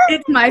too?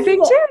 It's my pick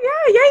too.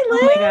 Yeah, yay, Lynn.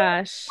 oh my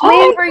gosh.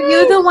 Wait, were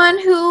you the one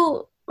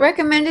who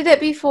recommended it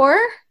before?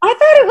 I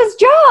thought it was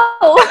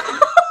Joe.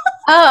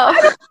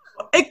 Oh.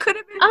 It could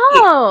have been me.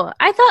 Oh,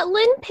 I thought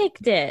Lynn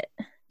picked it.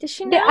 Did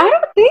she know? I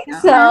don't think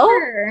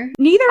so.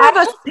 Neither of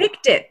us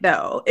picked it,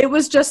 though. It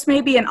was just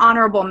maybe an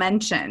honorable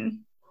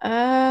mention.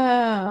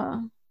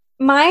 Oh.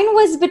 Mine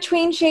was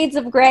Between Shades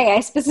of Grey. I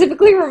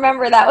specifically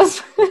remember that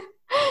was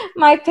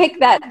my pick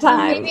that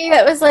time. Maybe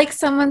that was like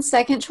someone's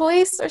second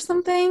choice or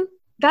something.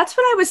 That's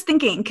what I was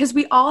thinking, because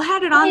we all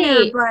had it on there,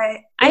 Wait,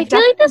 but... I feel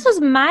like this was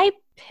my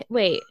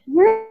wait.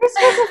 Yours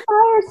was a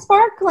Fire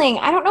Sparkling.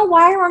 I don't know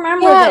why I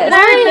remember Yeah, this.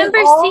 I remember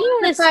seeing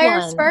this Fire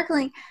one.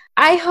 Sparkling.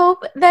 I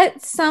hope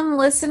that some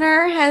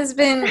listener has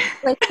been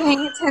like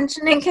paying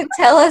attention and can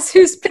tell us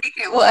whose pick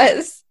it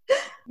was.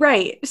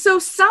 Right. So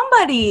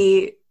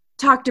somebody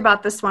talked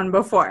about this one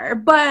before,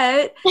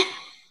 but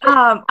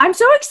I'm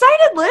so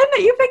excited, Lynn,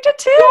 that you picked it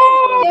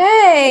too.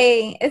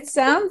 Yay! It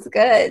sounds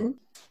good.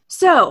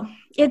 So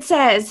it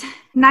says,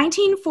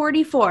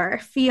 1944,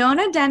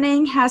 Fiona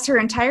Denning has her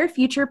entire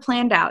future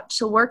planned out.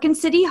 She'll work in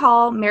City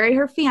Hall, marry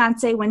her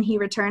fiancé when he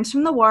returns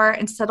from the war,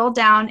 and settle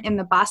down in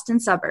the Boston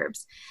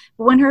suburbs.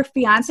 But when her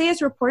fiancé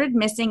is reported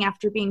missing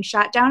after being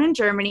shot down in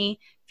Germany,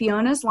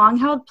 Fiona's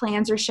long-held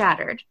plans are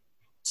shattered.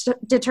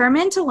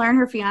 Determined to learn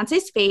her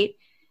fiancé's fate,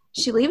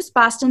 she leaves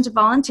Boston to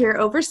volunteer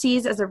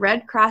overseas as a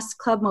Red Cross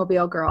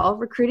Clubmobile girl,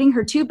 recruiting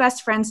her 2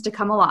 best friends to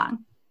come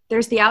along.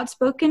 There's the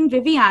outspoken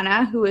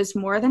Viviana, who is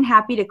more than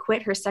happy to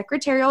quit her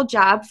secretarial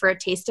job for a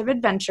taste of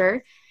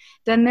adventure.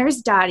 Then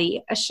there's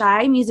Dottie, a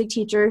shy music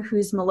teacher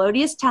whose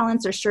melodious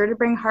talents are sure to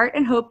bring heart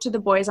and hope to the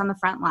boys on the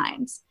front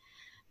lines.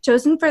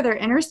 Chosen for their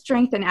inner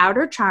strength and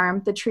outer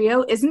charm, the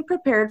trio isn't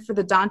prepared for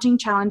the daunting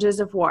challenges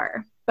of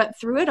war. But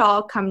through it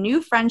all come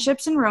new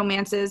friendships and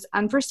romances,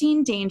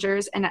 unforeseen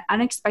dangers, and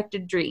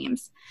unexpected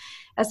dreams.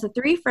 As the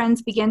 3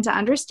 friends begin to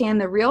understand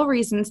the real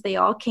reasons they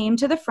all came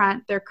to the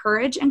front, their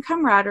courage and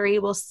camaraderie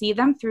will see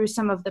them through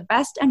some of the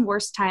best and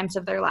worst times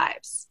of their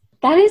lives.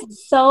 That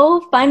is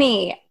so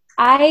funny.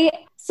 I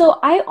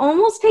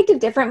almost picked a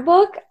different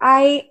book.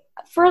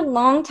 For a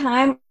long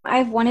time,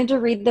 I've wanted to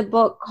read the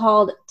book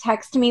called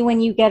Text Me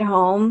When You Get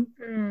Home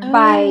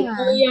by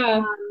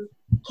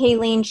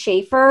Kayleen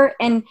Schaefer.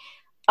 And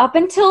up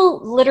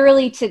until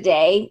literally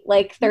today,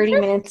 like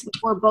 30 minutes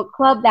before book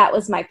club, that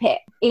was my pick.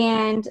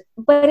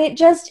 But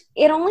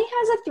it only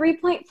has a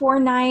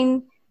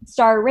 3.49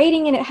 star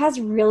rating and it has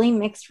really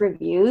mixed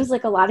reviews.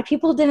 Like a lot of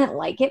people didn't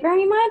like it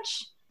very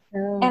much.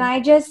 And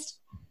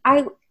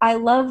I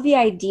love the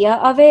idea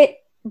of it,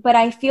 but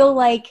I feel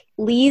like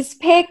Lee's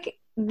pick,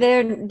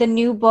 the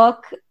new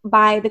book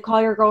by the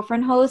Call Your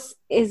Girlfriend hosts,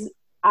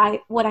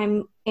 what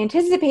I'm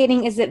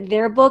anticipating is that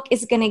their book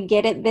is going to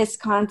get at this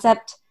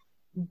concept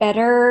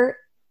better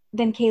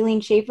than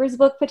Kayleen Schaefer's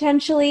book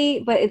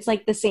potentially, but it's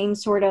like the same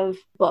sort of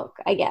book,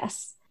 I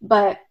guess.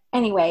 But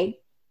anyway,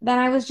 then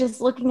I was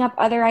just looking up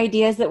other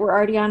ideas that were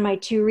already on my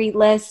to-read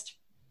list,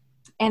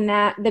 and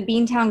that the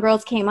Beantown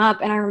Girls came up,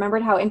 and I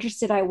remembered how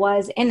interested I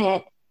was in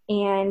it,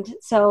 and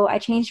so I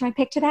changed my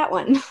pick to that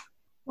one.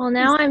 Well,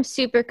 now I'm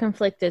super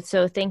conflicted,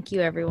 so thank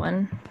you,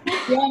 everyone.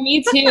 Yeah,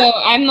 me too.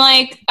 I'm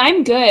like,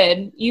 I'm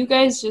good. You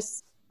guys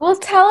just... Well,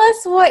 tell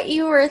us what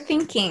you were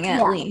thinking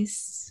at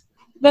least.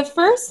 The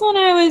first one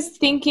I was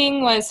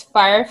thinking was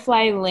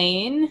Firefly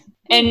Lane.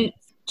 And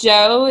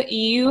Joe,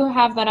 you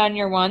have that on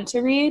your want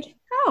to read?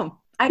 Oh,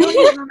 I don't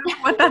even remember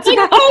what that's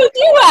about. Oh,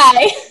 do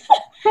I?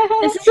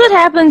 This is what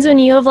happens when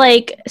you have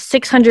like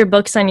 600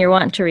 books on your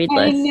want to read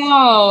I list.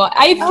 know.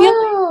 I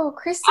feel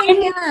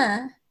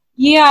Christina.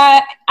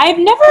 Yeah, I've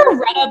never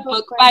read a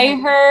book by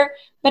her,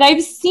 but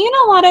I've seen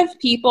a lot of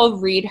people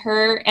read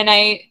her, and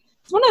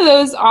it's one of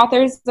those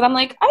authors that I'm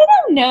like, I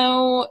don't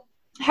know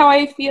how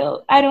I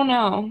feel. I don't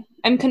know.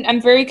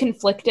 I'm very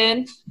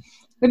conflicted.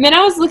 But then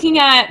I was looking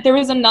at, there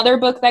was another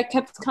book that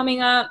kept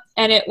coming up,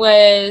 and it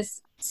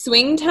was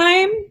Swing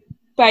Time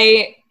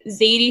by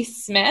Zadie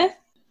Smith.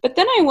 But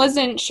then I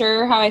wasn't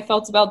sure how I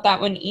felt about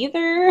that one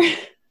either.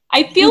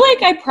 I feel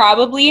like I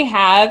probably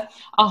have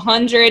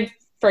 100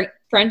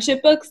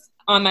 friendship books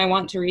on my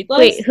want to read list.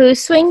 Wait,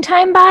 who's Swing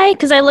Time by?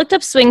 Because I looked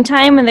up Swing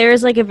Time, and there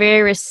is like a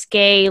very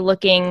risque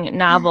looking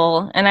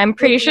novel, and I'm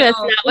pretty sure that's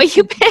not what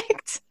you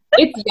picked.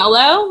 It's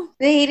yellow.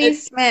 Zadie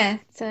Smith.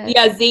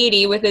 Yeah,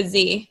 Zadie with a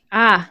Z.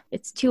 Ah,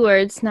 it's 2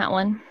 words, not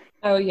one.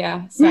 Oh,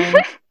 yeah. Sorry.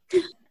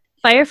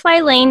 Firefly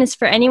Lane is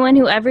for anyone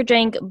who ever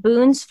drank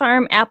Boone's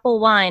Farm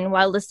apple wine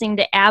while listening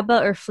to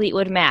ABBA or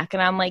Fleetwood Mac.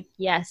 And I'm like,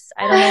 yes,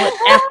 I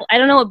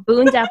don't know what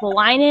Boone's apple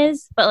wine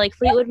is, but like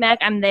Fleetwood Mac,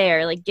 I'm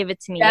there. Like, give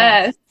it to me.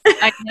 Yes,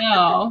 I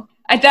know.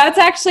 That's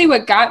actually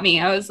what got me.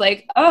 I was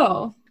like,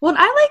 oh. Well,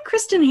 I like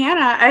Kristen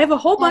Hanna. I have a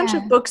whole bunch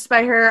of books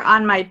by her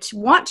on my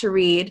want to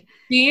read.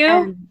 Do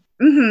you?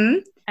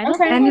 I don't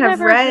think And I've have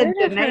ever read heard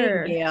The of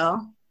her.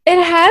 Nightingale.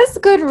 It has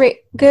good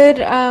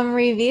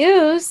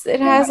reviews. It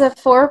has a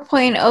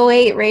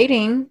 4.08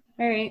 rating.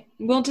 All right.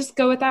 We'll just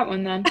go with that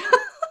one then.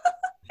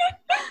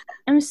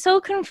 I'm so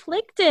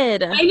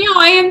conflicted. I know,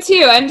 I am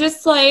too. I'm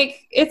just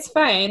like, it's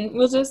fine.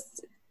 We'll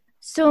just...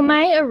 So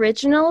my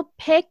original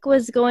pick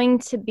was going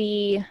to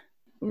be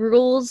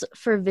Rules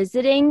for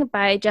Visiting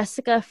by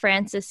Jessica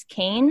Francis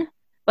Kane.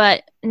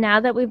 But now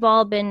that we've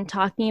all been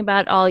talking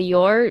about all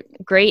your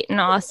great and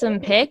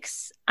awesome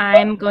picks,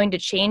 I'm going to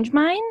change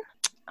mine.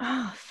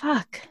 Oh,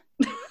 fuck.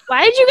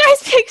 Why did you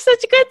guys pick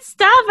such good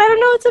stuff? I don't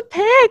know what to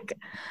pick.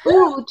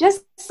 Ooh,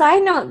 just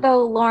side note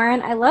though,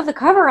 Lauren, I love the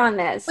cover on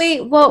this.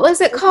 Wait, what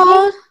was it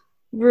called?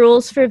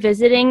 Rules for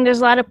Visiting. There's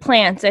a lot of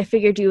plants. I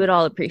figured you would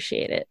all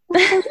appreciate it.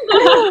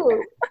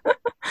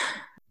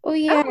 Oh,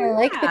 yeah, I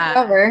like the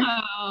cover.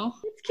 Oh.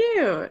 It's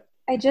cute.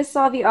 I just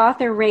saw the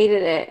author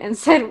rated it and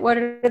said, what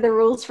are the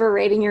rules for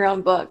rating your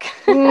own book?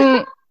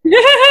 Mm,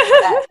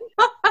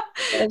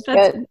 That's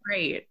good.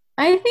 great.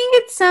 I think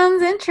it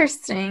sounds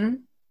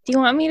interesting. do you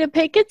want me to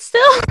pick it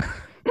still?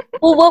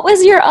 Well, what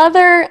is your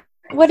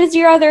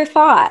other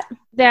thought?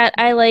 That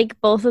I like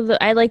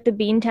I like the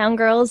Beantown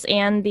Girls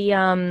and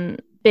the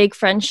Big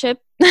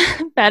Friendship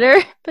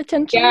better,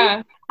 potentially.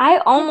 Yeah. I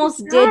almost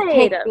did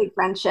pick Right. Big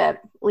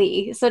Friendship,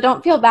 Lee, so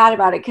don't feel bad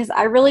about it because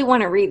I really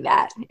want to read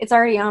that. It's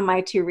already on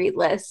my to-read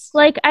list.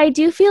 Like, I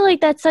do feel like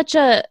that's such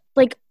a,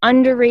 like,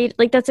 underrated,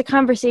 like, that's a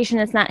conversation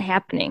that's not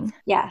happening.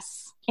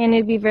 Yes. And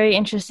it'd be very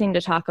interesting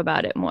to talk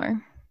about it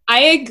more. I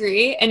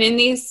agree. And in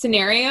these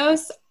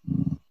scenarios,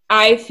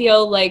 I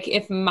feel like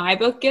if my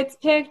book gets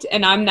picked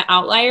and I'm the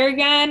outlier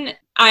again,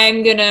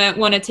 I'm going to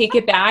want to take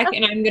it back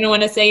and I'm going to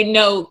want to say,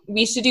 no,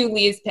 we should do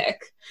Lee's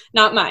pick,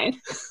 not mine.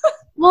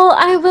 Well,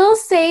 I will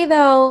say,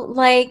 though,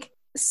 like,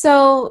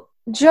 so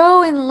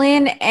Joe and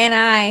Lynn and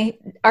I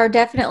are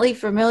definitely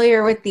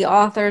familiar with the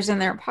authors and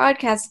their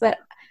podcasts, but,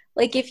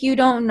 like, if you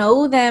don't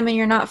know them and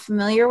you're not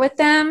familiar with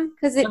them,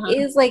 because it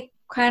is, like,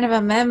 kind of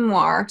a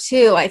memoir,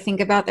 too, I think,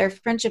 about their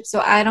friendship,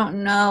 so I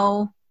don't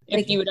know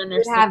If you would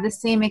understand. have the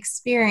same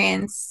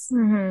experience.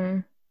 Mm-hmm.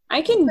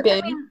 I can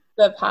binge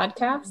the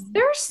podcast.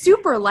 They're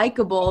super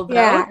likable, though.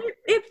 Yeah.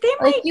 They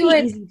Like, might you be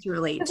would- easy to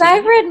relate Because to.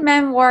 I've read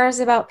memoirs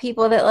about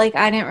people that, like,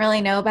 I didn't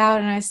really know about,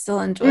 and I still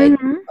enjoyed Mhm.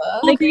 the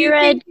book. Like, we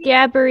read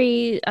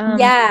Gabby.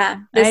 Yeah,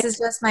 This Is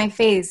Just My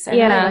Face. I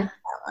really Yeah. liked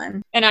that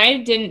one. And I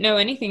didn't know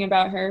anything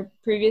about her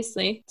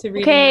previously to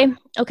read.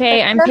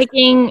 Okay, I'm That's-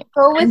 picking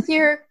Go with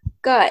your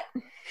gut.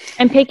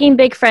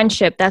 Big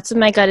Friendship. That's what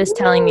my gut is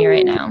telling me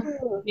right now.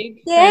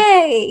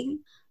 Yay!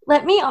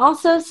 Let me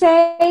also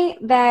say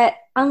that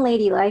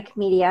Unladylike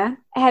Media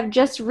have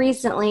just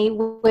recently,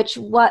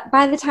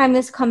 by the time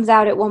this comes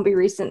out, it won't be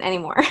recent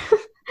anymore.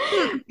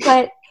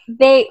 But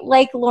they,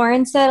 like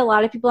Lauren said, a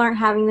lot of people aren't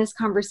having this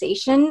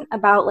conversation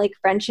about like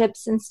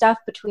friendships and stuff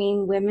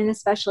between women,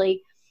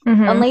 especially.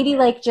 Mhm.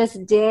 Unladylike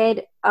just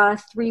did a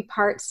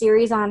 3-part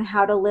series on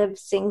how to live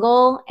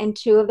single, and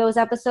 2 of those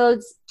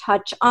episodes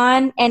touch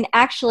on, and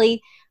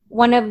actually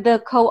one of the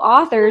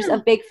co-authors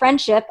of Big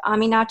Friendship,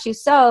 Aminatu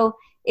So,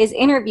 is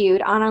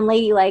interviewed on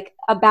Unladylike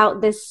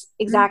about this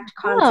exact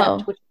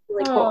concept, which is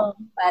really cool.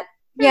 But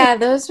Yeah,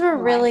 those were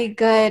really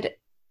good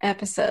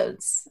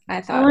episodes, I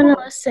I thought. want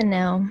to listen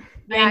now.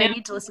 Yeah, I know.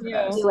 need to listen to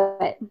Yeah. those. do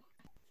it.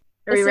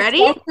 Are we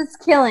ready? This is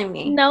killing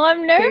me. No,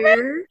 I'm nervous.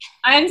 Here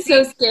I'm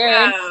so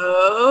scared.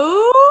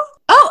 go.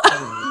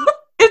 Oh,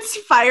 it's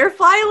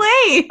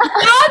Firefly Lane.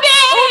 Stop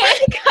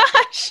it!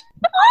 Gosh.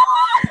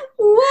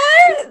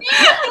 What?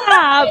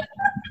 Stop.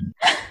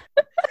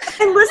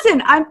 And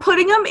listen, I'm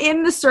putting them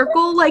in the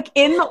circle, like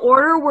in the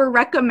order we're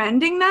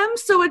recommending them.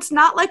 So it's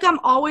not like I'm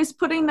always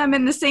putting them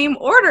in the same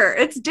order.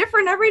 It's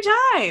different every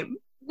time.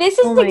 This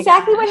is Oh my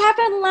exactly gosh. what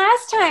happened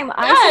last time.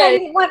 I said I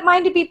didn't want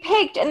mine to be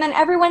picked, and then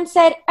everyone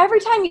said, every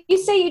time you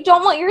say you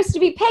don't want yours to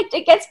be picked,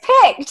 it gets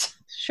picked.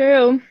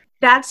 True.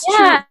 That's Yeah.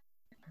 true.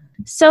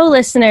 So,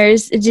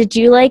 listeners, did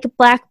you like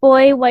Black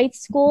Boy White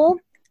School?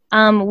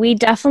 We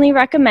definitely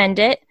recommend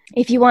it.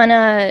 If you want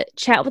to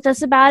chat with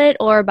us about it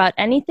or about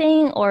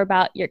anything or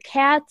about your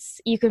cats,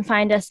 you can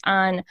find us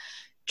on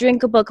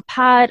Drink a Book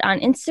Pod on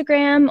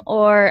Instagram,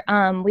 or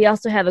we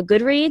also have a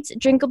Goodreads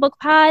Drink a Book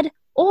Pod,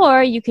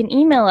 or you can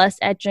email us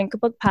at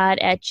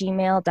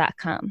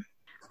drinkabookpod@gmail.com.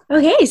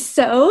 Okay,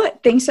 so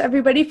thanks to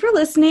everybody for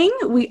listening.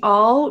 We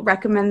all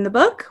recommend the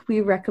book. We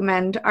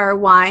recommend our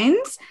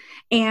wines.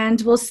 And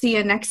we'll see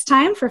you next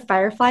time for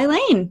Firefly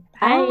Lane.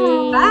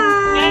 Bye.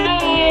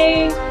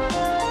 Bye.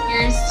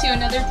 Here's to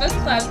another book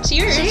club.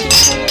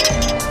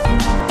 Cheers.